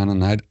my time on,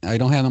 and I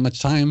don't have that much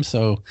time,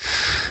 so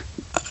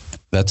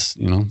that's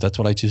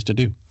what I choose to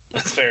do.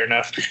 That's fair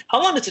enough.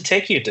 How long does it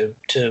take you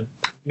to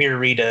mirror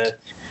read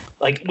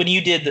like when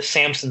you did the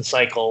Samson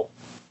cycle?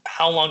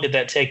 How long did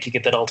that take to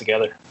get that all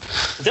together?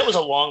 That was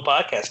a long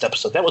podcast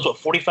episode. That was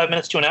 45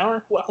 minutes to an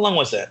hour? How long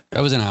was that?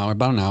 That was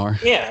about an hour.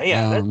 Yeah.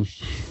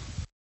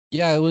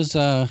 Yeah, it was.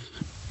 Well,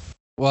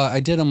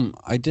 I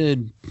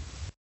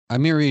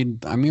mirrored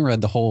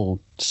the whole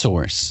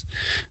source.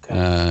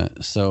 Okay.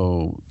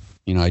 So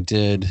I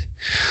did.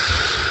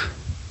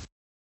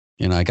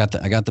 I got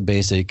the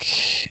basic.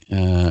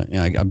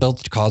 I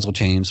built causal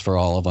chains for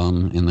all of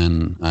them, and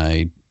then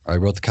I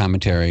wrote the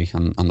commentary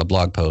on the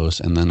blog post,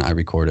 and then I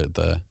recorded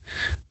the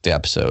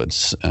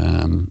episodes.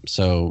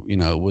 So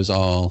it was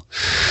all.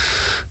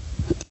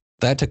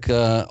 That took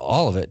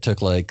all of it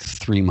took like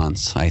 3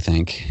 months, I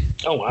think.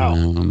 Oh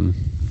wow!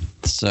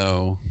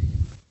 So,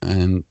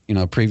 and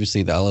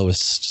previously the LOS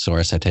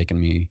source had taken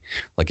me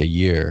like a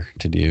year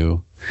to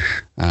do.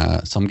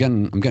 So I'm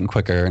getting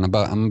quicker, and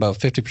I'm about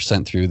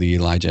 50% through the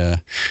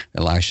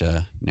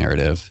Elisha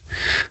narrative.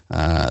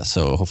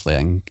 So hopefully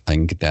I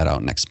can get that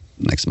out next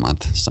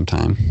month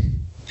sometime.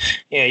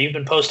 Yeah, you've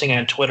been posting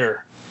on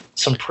Twitter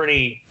some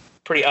pretty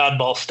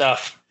oddball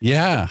stuff.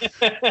 Yeah.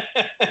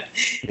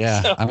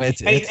 Yeah. So, I mean,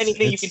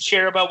 anything you can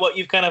share about what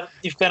you've kind of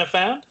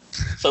found?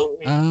 So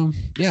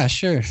yeah,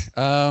 sure.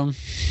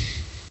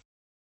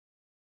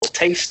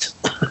 Taste.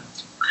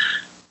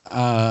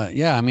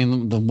 Yeah, I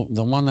mean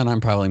the one that I'm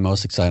probably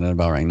most excited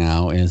about right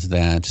now is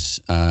that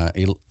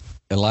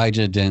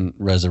Elijah didn't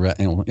resurrect.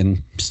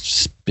 In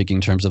speaking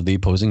in terms of the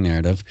opposing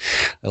narrative,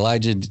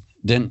 Elijah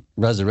didn't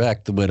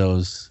resurrect the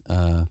widow's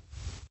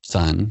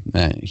son.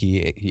 He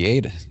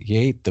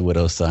ate the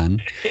widow's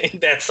son.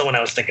 That's the one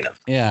I was thinking of.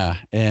 Yeah,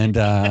 and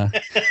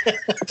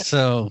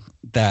so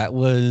that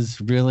was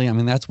really. I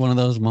mean, that's one of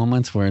those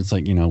moments where it's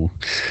like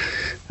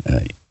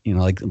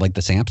like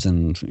the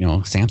Samson,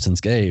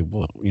 Samson's gay.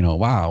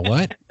 Wow,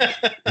 what?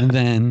 and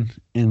then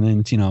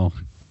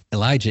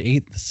Elijah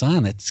ate the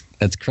son.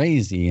 That's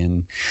crazy,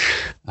 and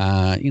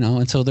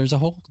and so there's a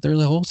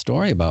whole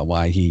story about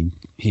why he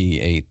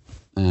ate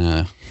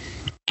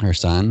her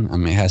son. I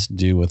mean, it has to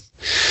do with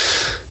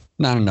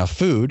not enough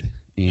food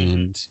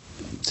and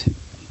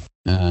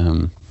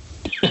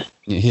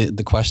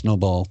the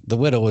questionable. The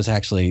widow was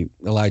actually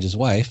Elijah's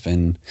wife,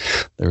 and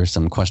there was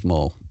some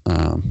questionable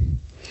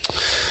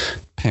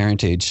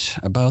parentage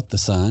about the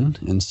son,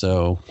 and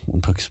so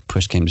when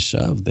push came to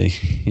shove,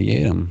 he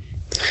ate him.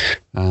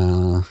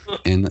 And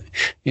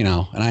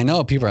I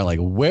know people are like,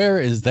 where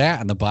is that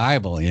in the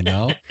Bible? And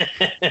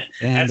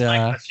that's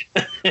my question.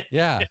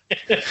 Yeah.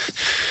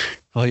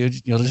 Well,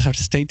 you'll just have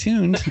to stay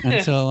tuned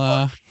until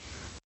I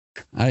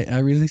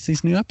release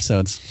these new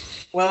episodes.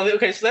 Well,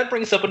 okay, so that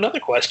brings up another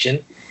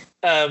question.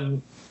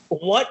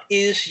 What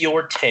is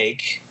your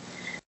take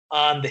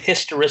on the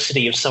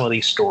historicity of some of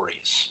these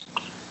stories?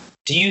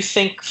 Do you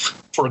think,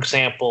 for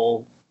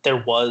example, there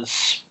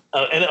was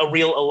a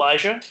real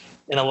Elijah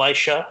and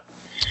Elisha?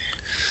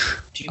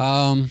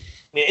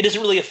 It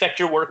doesn't really affect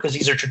your work because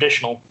these are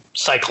traditional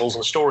cycles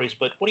and stories,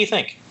 but what do you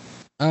think?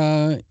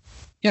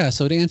 Yeah,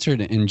 so to answer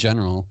it in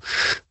general,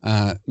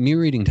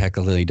 mirror reading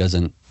technically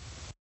doesn't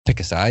pick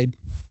a side.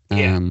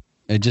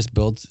 It just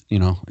builds,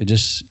 it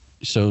just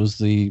shows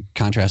the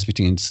contrast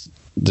between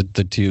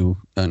the two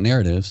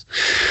narratives.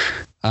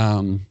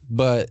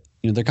 But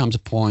there comes a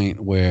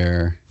point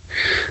where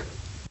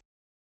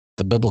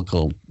the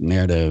biblical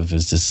narrative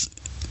is just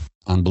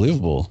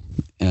unbelievable,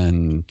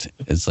 and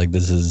it's like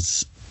this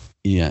is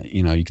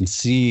you can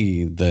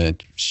see the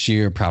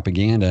sheer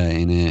propaganda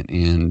in it,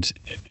 and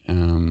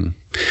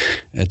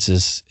it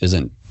just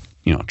isn't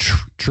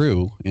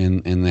true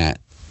in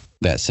that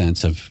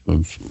sense of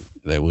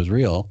that it was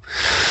real.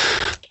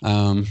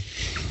 And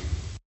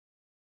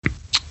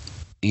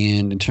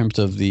in terms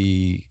of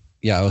I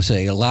would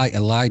say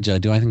Elijah.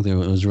 Do I think there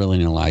was really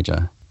an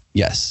Elijah?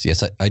 Yes,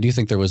 I do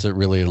think there was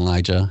really an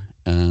Elijah,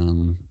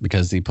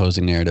 because the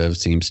opposing narrative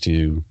seems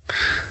to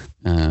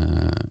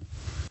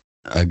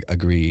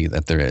agree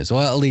that there is.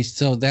 Well, at least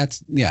so that's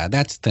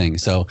the thing.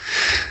 So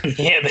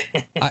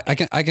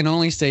I can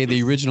only say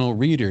the original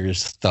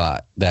readers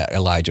thought that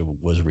Elijah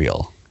was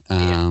real.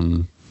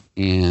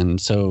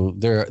 And so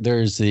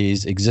there's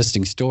these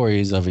existing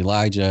stories of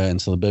Elijah, and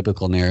so the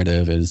biblical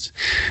narrative is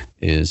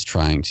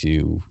trying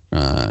to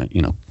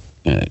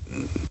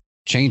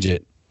change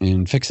it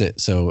and fix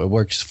it so it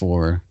works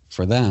for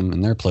them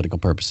and their political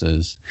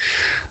purposes.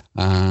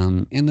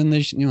 And then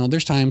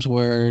there's times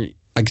where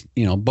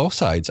both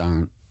sides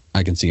aren't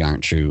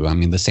true. I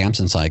mean, the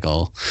Samson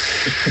cycle,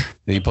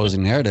 the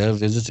opposing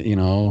narrative is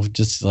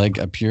just like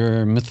a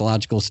pure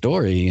mythological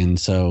story, and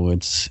so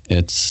it's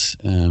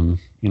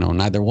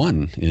neither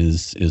one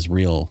is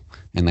real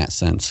in that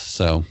sense.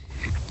 So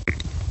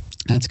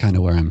that's kind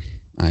of where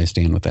I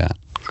stand with that.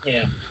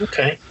 Yeah.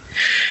 Okay.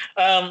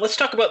 Let's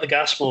talk about the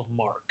Gospel of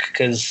Mark,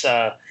 because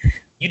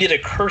you did a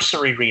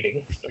cursory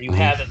reading, or you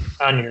have it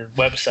on your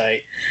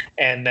website,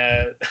 and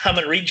I'm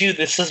going to read you.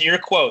 This is your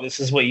quote. This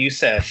is what you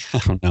said.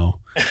 Oh no.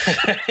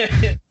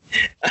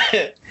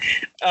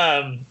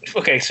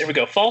 Okay, so here we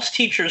go. False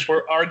teachers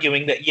were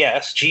arguing that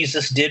yes,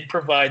 Jesus did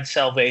provide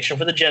salvation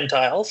for the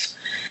Gentiles,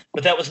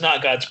 but that was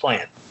not God's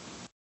plan.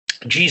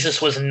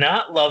 Jesus was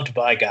not loved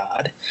by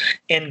God,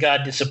 and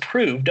God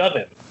disapproved of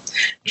him.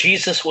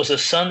 Jesus was a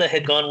son that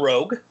had gone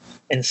rogue,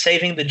 and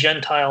saving the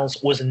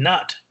Gentiles was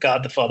not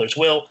God the Father's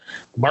will.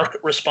 Mark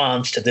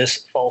responds to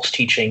this false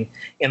teaching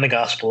in the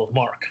Gospel of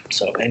Mark.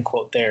 So, end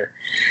quote there.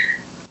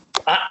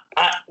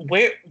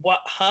 Where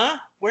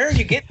are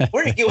you getting?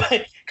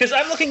 Because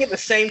I'm looking at the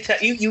same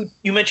text. You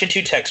mentioned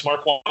two texts,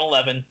 Mark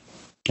 1:11,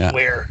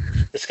 where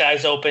the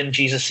sky's open,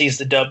 Jesus sees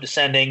the dove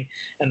descending,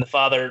 and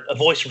a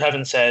voice from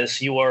heaven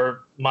says, "You are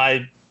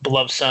my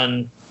beloved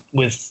son.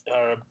 With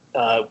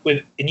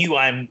in you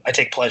I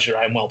take pleasure.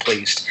 I am well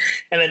pleased."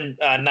 And then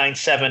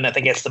 9:7, I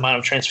think it's the Mount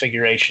of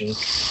Transfiguration,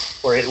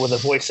 where the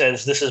voice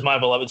says, "This is my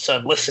beloved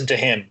son. Listen to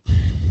him."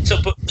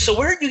 So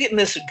where are you getting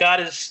this?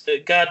 God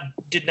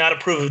did not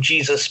approve of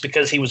Jesus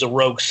because he was a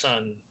rogue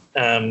son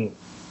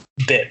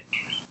bit.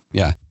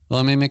 Yeah. Well,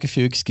 let me make a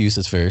few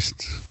excuses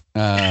first.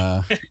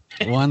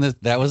 One,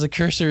 that was a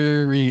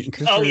cursory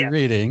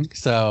reading,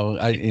 so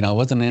it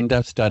wasn't an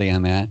in-depth study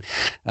on that.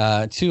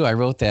 Two, I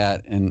wrote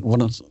that, and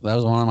that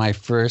was one of my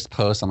first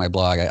posts on my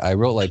blog. I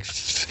wrote like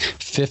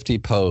 50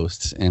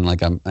 posts in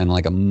like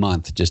a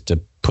month just to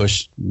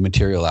push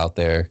material out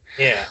there.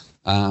 Yeah.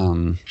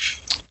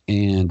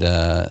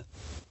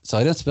 So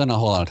I didn't spend a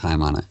whole lot of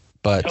time on it,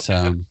 but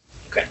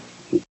okay.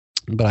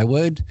 But I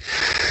would.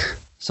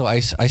 So I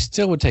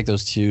still would take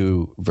those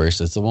two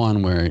verses. The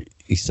one where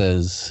he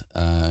says,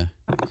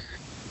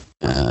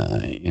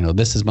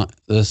 this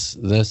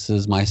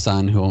is my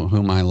son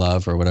whom I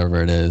love, or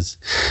whatever it is,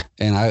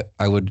 and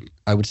I would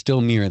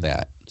still mirror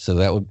that.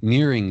 So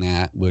mirroring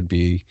that would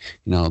be,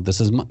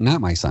 this is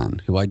not my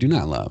son who I do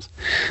not love,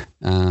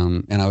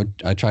 and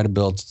I try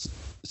to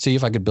see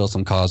if I could build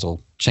some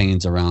causal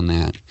chains around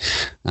that.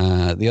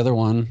 The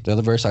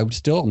other verse I would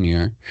still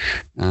mirror.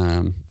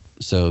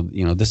 So,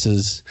 this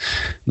is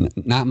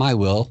not my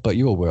will, but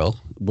your will.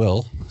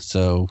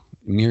 So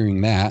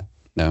mirroring that,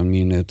 I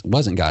mean, it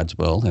wasn't God's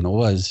will, and it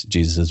was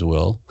Jesus'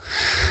 will.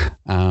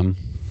 And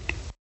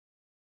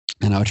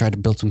I would try to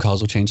build some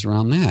causal chains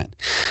around that.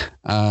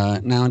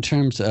 Now, in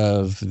terms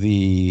of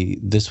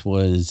this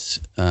was,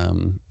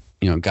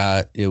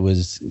 God, it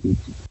was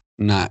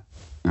not,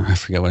 I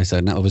forget what I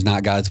said. No, it was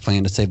not God's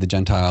plan to save the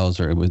Gentiles,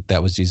 or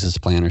that was Jesus'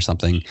 plan or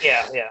something.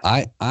 Yeah.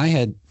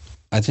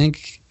 I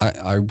think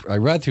I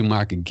read through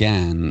Mark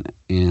again,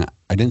 and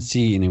I didn't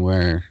see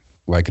anywhere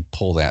where I could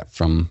pull that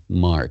from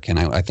Mark. And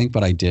I think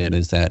what I did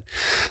is that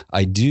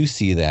I do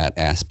see that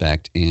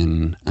aspect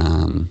in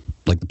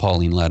like the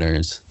Pauline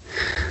letters,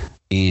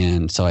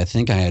 and so I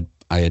think I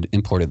had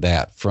imported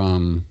that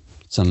from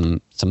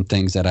some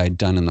things that I'd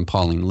done in the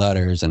Pauline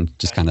letters, and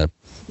just kind of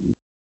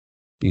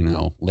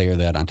layer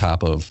that on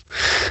top of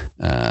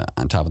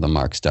the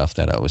Mark stuff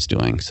that I was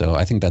doing. So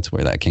I think that's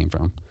where that came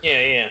from.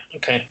 Yeah.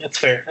 Okay, that's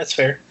fair.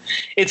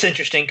 It's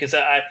interesting because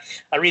I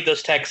read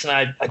those texts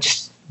and I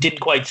just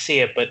didn't quite see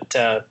it, but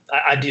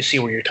I do see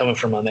where you're coming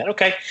from on that.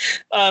 Okay.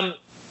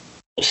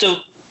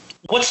 So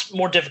what's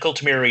more difficult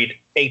to me to read,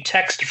 a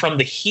text from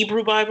the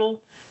Hebrew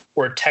Bible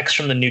or a text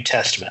from the New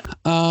Testament?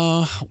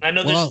 I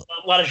know there's a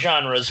lot of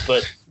genres,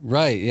 but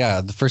right,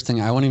 yeah. The first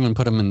thing, I won't even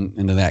put them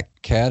into that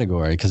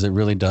category because it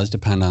really does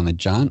depend on the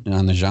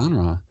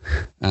genre.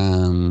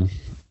 And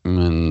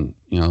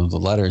the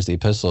letters, the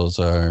epistles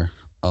are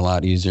a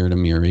lot easier to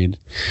mirror read,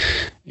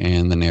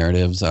 and the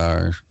narratives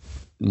are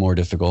more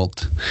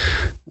difficult.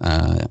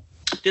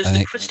 Does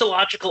the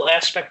Christological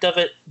aspect of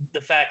it,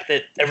 the fact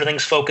that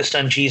everything's focused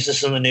on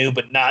Jesus in the New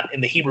but not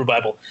in the Hebrew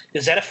Bible,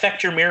 does that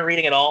affect your mirror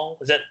reading at all?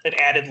 Is that an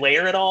added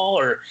layer at all,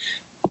 or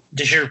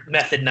does your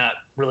method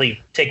not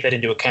really take that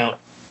into account?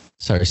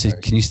 Sorry,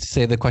 can you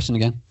say the question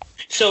again?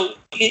 So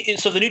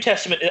the New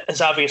Testament is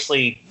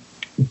obviously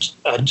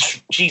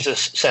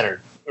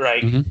Jesus-centered,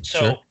 right? Mm-hmm, so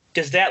sure.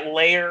 Does that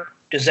layer,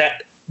 does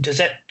that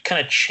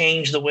kind of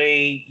change the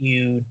way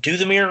you do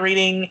the mirror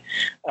reading,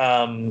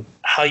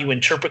 how you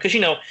interpret? Because,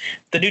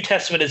 the New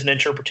Testament is an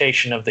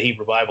interpretation of the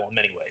Hebrew Bible in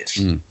many ways.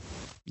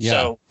 Yeah.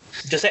 So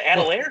does that add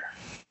a layer?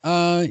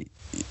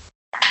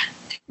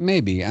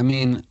 Maybe. I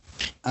mean,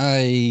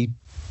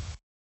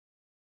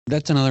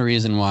 that's another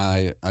reason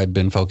why I've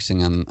been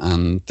focusing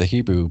on the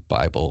Hebrew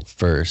Bible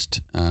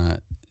first,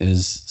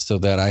 is so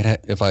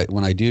that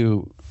when I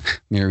do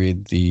mirror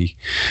read the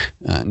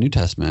New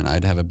Testament,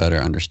 I'd have a better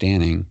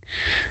understanding.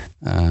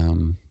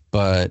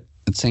 But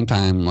at the same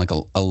time, like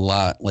a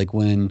lot, like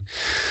when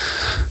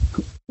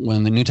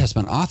the New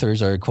Testament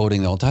authors are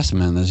quoting the Old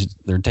Testament,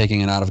 they're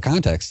taking it out of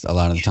context a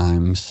lot of the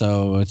time.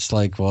 So it's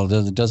like, well,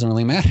 it doesn't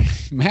really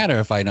matter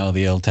if I know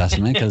the Old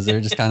Testament, because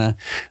they're just kind of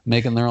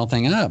making their own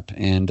thing up.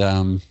 And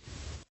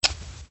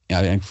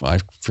I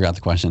forgot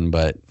the question,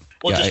 but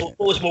Well, Yeah,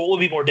 what would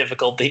be more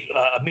difficult,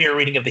 a mirror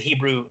reading of the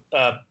Hebrew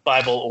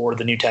Bible or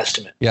the New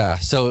Testament?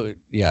 So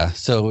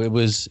it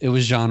was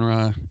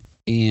genre,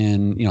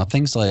 and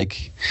things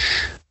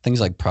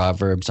like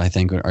Proverbs, I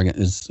think,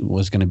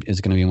 is going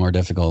to be more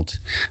difficult.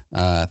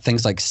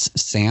 Things like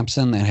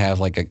Samson that have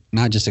like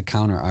not just a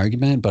counter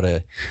argument, but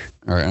an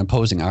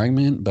opposing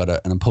argument,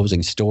 but an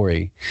opposing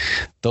story.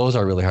 Those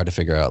are really hard to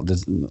figure out.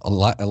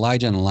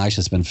 Elijah and Elisha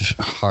has been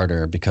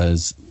harder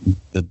because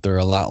they're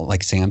a lot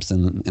like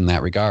Samson in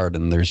that regard,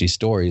 and there's these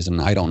stories, and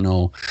I don't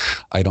know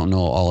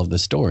all of the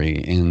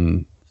story,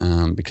 and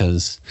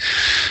because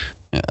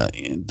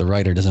the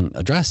writer doesn't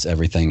address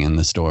everything in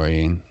the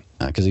story.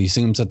 Because he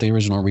assumes that the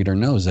original reader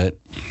knows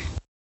it,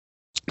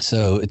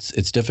 so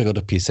it's difficult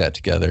to piece that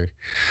together.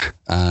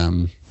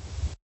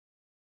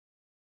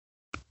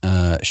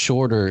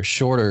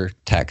 Shorter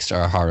texts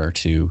are harder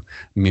to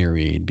mirror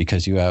read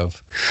because you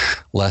have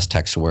less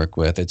text to work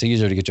with. It's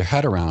easier to get your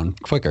head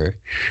around quicker,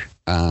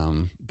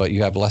 but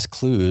you have less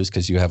clues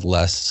because you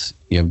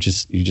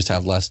just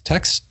have less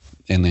text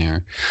in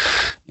there.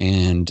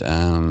 And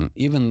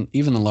even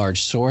the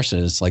large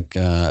sources, like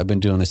I've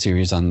been doing a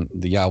series on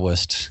the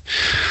Yahwist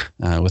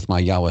with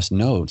my Yahwist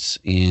notes,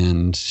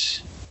 and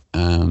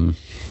the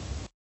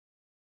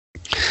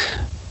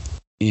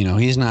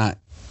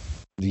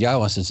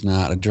Yahwist is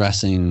not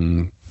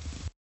addressing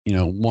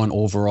one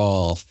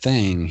overall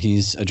thing.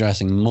 He's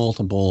addressing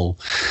multiple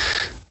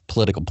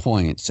political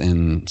points,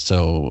 and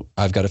so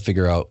I've got to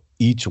figure out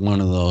each one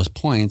of those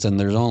points, and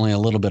there's only a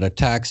little bit of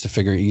text to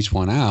figure each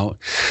one out.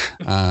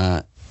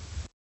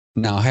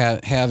 Now,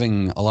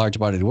 having a large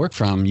body to work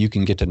from, you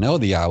can get to know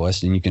the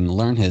Yahwist, and you can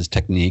learn his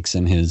techniques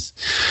and his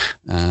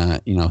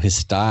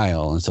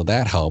style, and so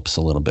that helps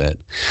a little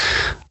bit.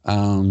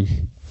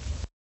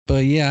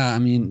 But yeah, I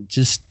mean,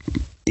 just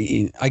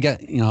if I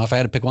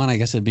had to pick one, I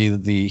guess it'd be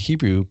the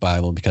Hebrew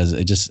Bible because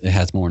it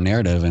has more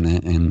narrative in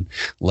it and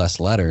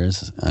less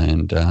letters,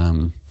 and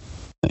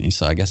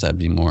so I guess that'd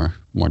be more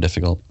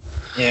difficult.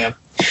 Yeah.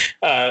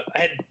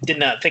 I did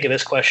not think of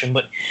this question,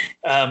 but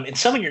in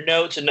some of your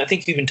notes, and I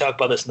think you even talked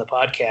about this in the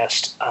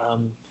podcast,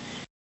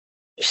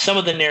 some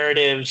of the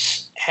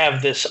narratives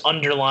have this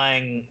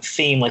underlying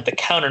theme, like the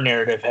counter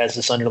narrative has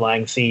this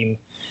underlying theme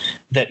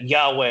that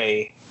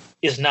Yahweh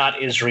is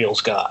not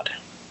Israel's God.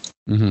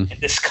 Mm-hmm.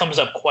 And this comes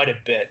up quite a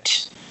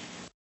bit.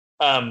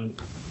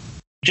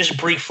 Just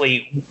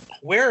briefly,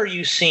 where are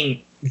you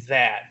seeing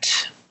that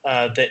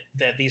the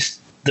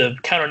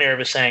counter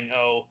narrative is saying,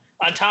 oh,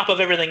 on top of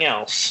everything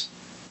else,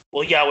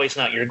 well, Yahweh's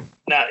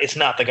it's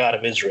not the God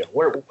of Israel.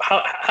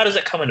 How does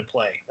that come into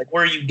play? Like,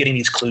 where are you getting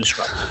these clues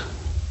from?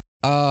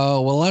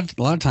 Well,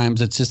 a lot of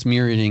times it's just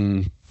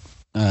mirroring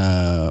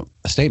a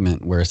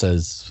statement where it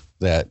says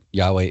that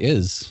Yahweh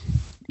is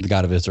the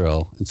God of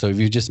Israel, and so if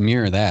you just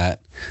mirror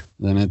that,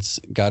 then it's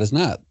God is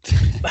not.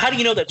 But how do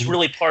you know that's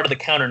really part of the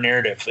counter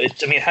narrative?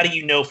 How do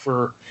you know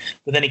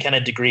with any kind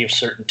of degree of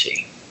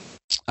certainty?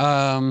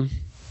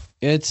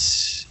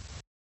 It's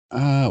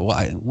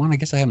I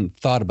guess I haven't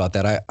thought about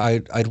that.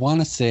 I'd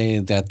want to say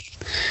that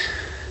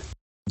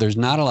there's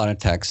not a lot of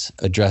text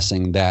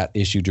addressing that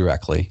issue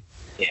directly.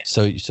 Yeah.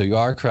 So you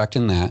are correct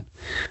in that.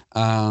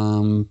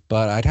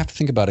 But I'd have to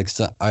think about it.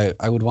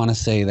 I would want to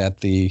say that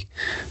the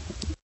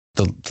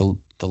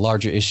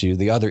larger issue,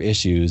 the other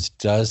issues,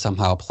 does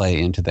somehow play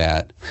into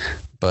that.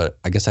 But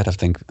I guess I'd have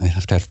to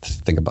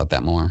think about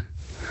that more.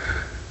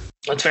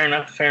 That's fair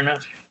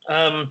enough.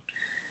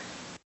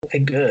 Okay,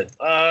 good.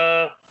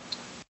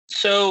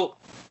 So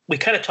we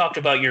kind of talked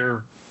about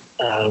your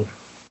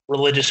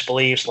religious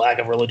beliefs, lack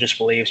of religious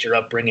beliefs, your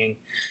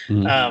upbringing.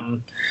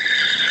 Mm-hmm.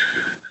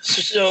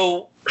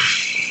 So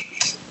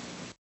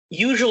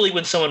usually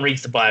when someone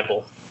reads the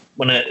Bible,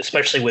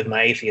 especially with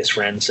my atheist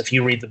friends, if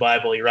you read the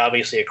Bible, you're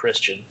obviously a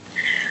Christian.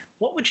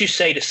 What would you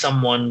say to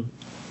someone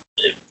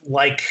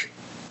like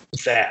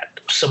that?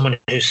 Someone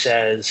who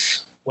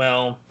says,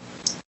 well,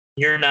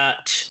 you're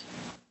not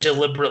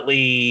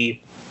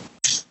deliberately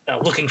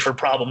looking for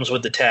problems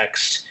with the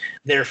text,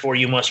 therefore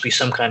you must be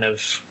some kind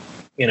of,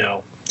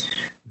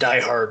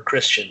 diehard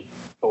Christian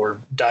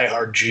or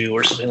diehard Jew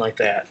or something like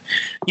that.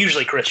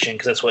 Usually Christian,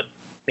 because that's what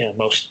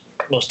most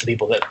of the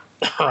people that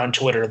are on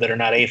Twitter that are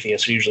not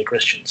atheists are usually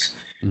Christians.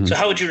 Mm-hmm. So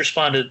how would you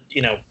respond to,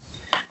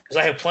 because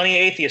I have plenty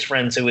of atheist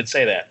friends who would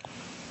say that.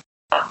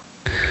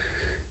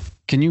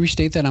 Can you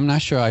restate that? I'm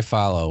not sure I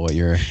follow what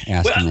you're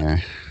asking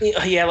there.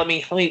 Yeah, let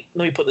me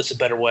put this a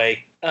better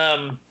way.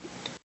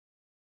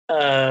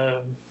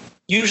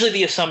 Usually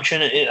the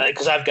assumption,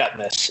 because I've gotten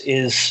this,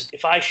 is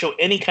if I show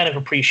any kind of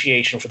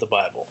appreciation for the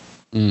Bible,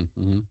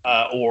 mm-hmm.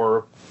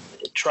 Or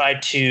try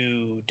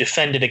to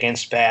defend it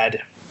against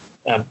bad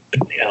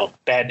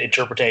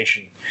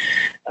interpretation,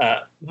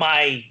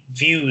 my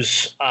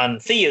views on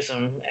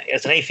theism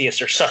as an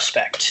atheist are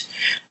suspect,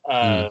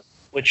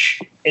 which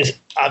is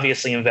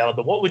obviously invalid.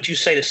 But what would you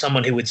say to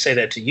someone who would say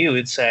that to you?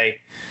 Who'd say,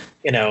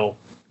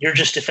 you're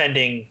just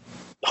defending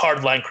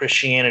hardline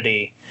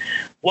Christianity.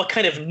 What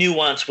kind of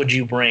nuance would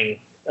you bring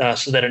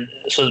so an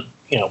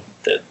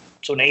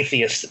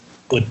atheist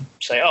would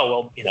say, oh,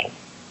 well,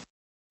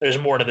 there's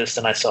more to this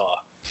than I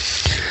saw?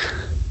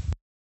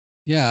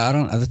 Yeah, I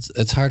don't.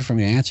 It's hard for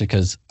me to answer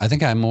because I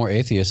think I have more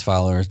atheist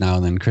followers now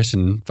than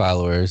Christian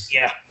followers.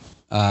 Yeah.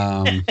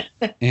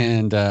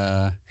 And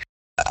I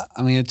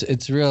mean,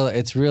 it's really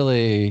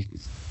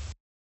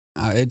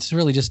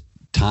just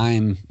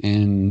time,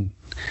 and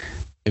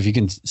if you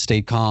can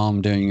stay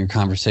calm during your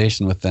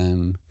conversation with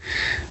them,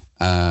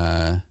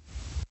 I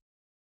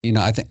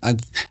think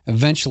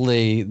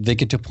eventually they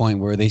get to a point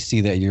where they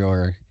see that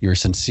you're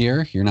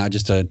sincere. You're not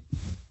just a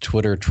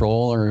Twitter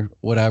troll or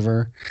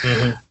whatever.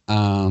 Mm-hmm.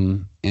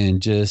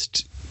 And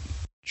just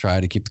try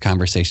to keep the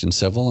conversation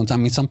civil. And I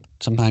mean,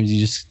 sometimes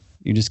you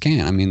just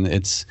can't. I mean,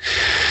 the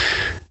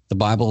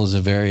Bible is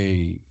a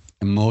very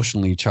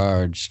emotionally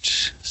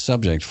charged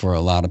subject for a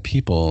lot of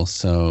people,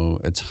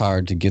 so it's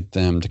hard to get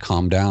them to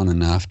calm down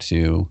enough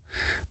to,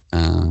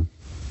 to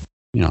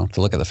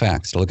look at the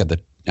facts, to look at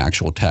the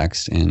actual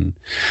text, and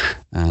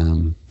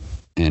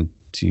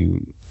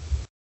to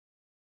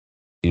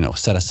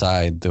set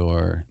aside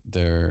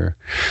their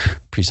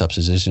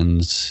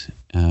presuppositions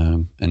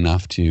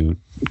enough to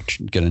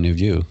get a new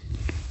view.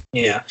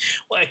 Yeah.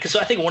 Well, because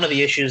I think one of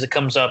the issues that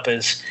comes up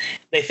is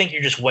they think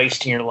you're just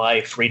wasting your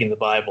life reading the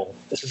Bible.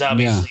 This is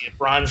obviously a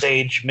Bronze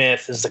Age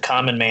myth, is the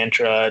common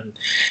mantra,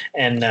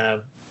 and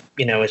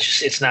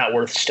it's not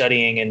worth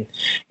studying. And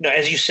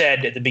as you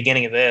said at the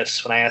beginning of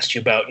this, when I asked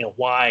you about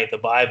why the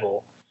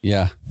Bible,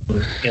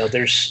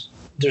 there's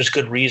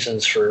good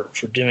reasons for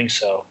doing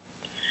so.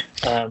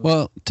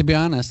 Well, to be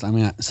honest, I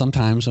mean,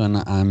 sometimes when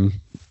I'm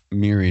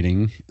me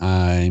reading,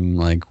 I'm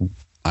like,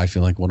 I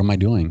feel like, what am I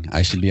doing?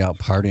 I should be out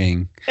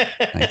partying,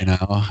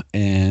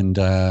 and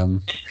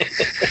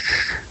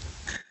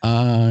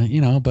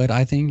but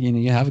I think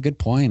you have a good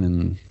point,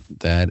 and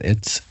that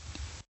it's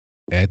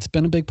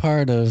been a big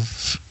part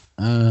of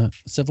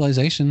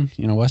civilization,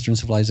 Western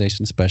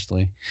civilization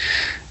especially.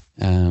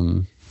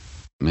 Man,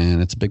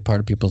 it's a big part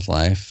of people's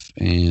life,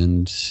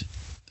 and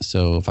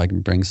so if I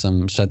can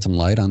shed some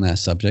light on that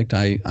subject,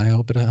 I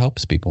hope it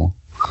helps people.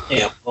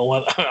 Yeah,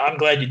 well, I'm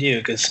glad you do,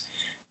 because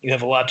you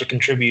have a lot to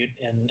contribute,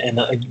 and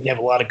you have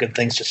a lot of good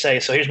things to say.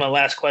 So here's my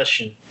last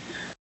question.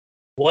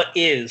 What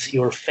is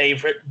your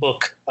favorite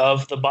book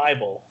of the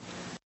Bible,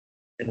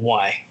 and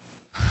why?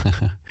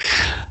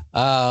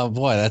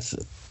 Boy,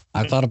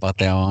 I thought about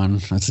that one.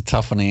 That's a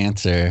tough one to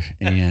answer,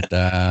 and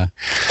I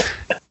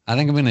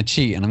think I'm going to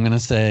cheat, and I'm going to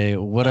say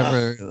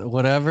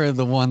whatever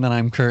the one that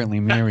I'm currently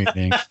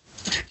reading.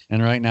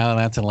 And right now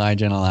that's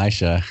Elijah and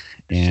Elisha,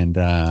 and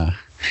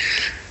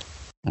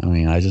I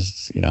mean, I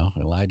just,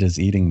 Elijah's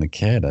eating the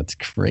kid. That's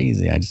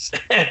crazy.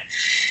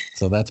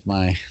 So that's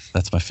my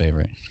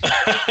favorite.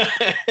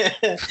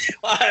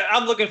 Well,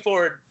 I'm looking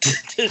forward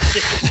to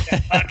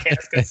that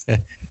podcast, because,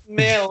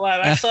 man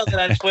alive, I saw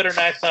that on Twitter and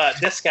I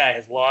thought, this guy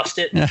has lost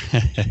it.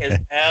 He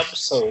has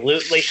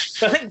absolutely.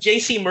 So I think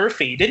J.C.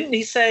 Murphy, didn't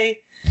he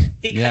say?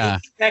 He came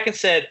back and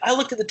said, I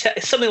looked at the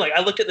text, something like,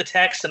 I looked at the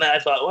text and I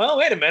thought, well,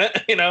 wait a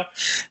minute,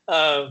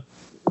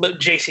 but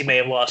JC may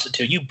have lost it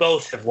too. You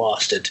both have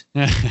lost it.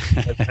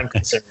 I'm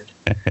concerned.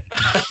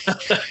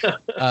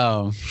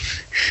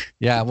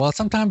 Yeah. Well,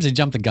 sometimes I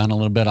jump the gun a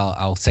little bit.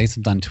 I'll say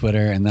something on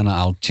Twitter, and then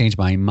I'll change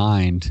my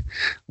mind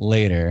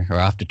later, or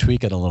I have to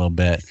tweak it a little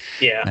bit.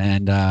 Yeah.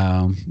 And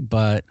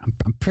but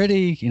I'm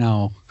pretty,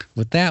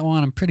 with that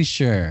one, I'm pretty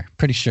sure.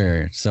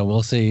 So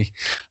we'll see.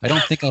 I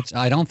don't think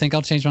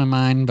I'll change my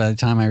mind by the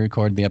time I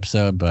record the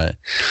episode, but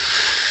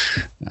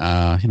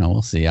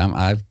we'll see.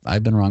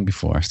 I've been wrong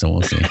before, so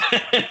we'll see.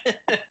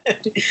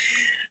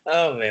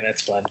 Oh man,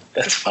 that's fun.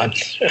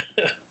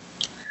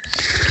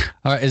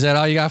 All right, is that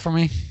all you got for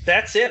me?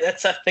 That's it. I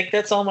think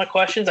that's all my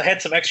questions. I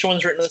had some extra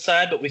ones written on the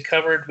side, but we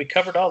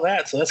covered all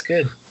that, so that's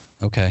good.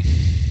 Okay.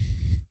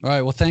 All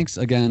right. Well, thanks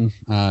again,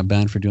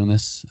 Ben, for doing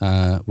this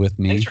with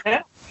me. Thanks for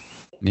having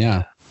me.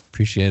 Yeah,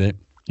 appreciate it.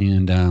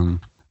 And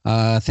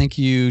thank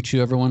you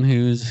to everyone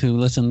who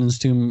listens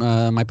to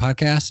my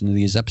podcast and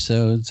these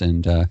episodes,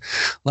 and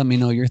let me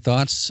know your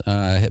thoughts.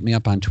 Hit me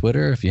up on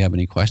Twitter if you have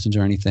any questions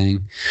or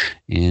anything.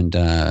 And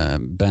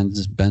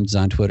Ben's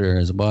on Twitter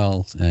as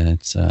well.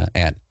 It's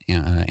at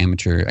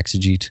Amateur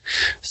Exegete,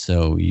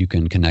 so you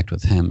can connect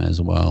with him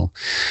as well.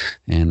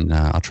 And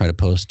I'll try to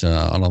post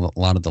a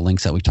lot of the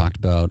links that we talked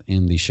about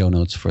in the show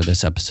notes for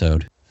this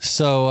episode.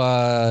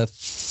 So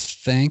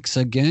thanks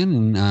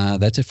again,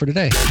 and that's it for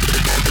today.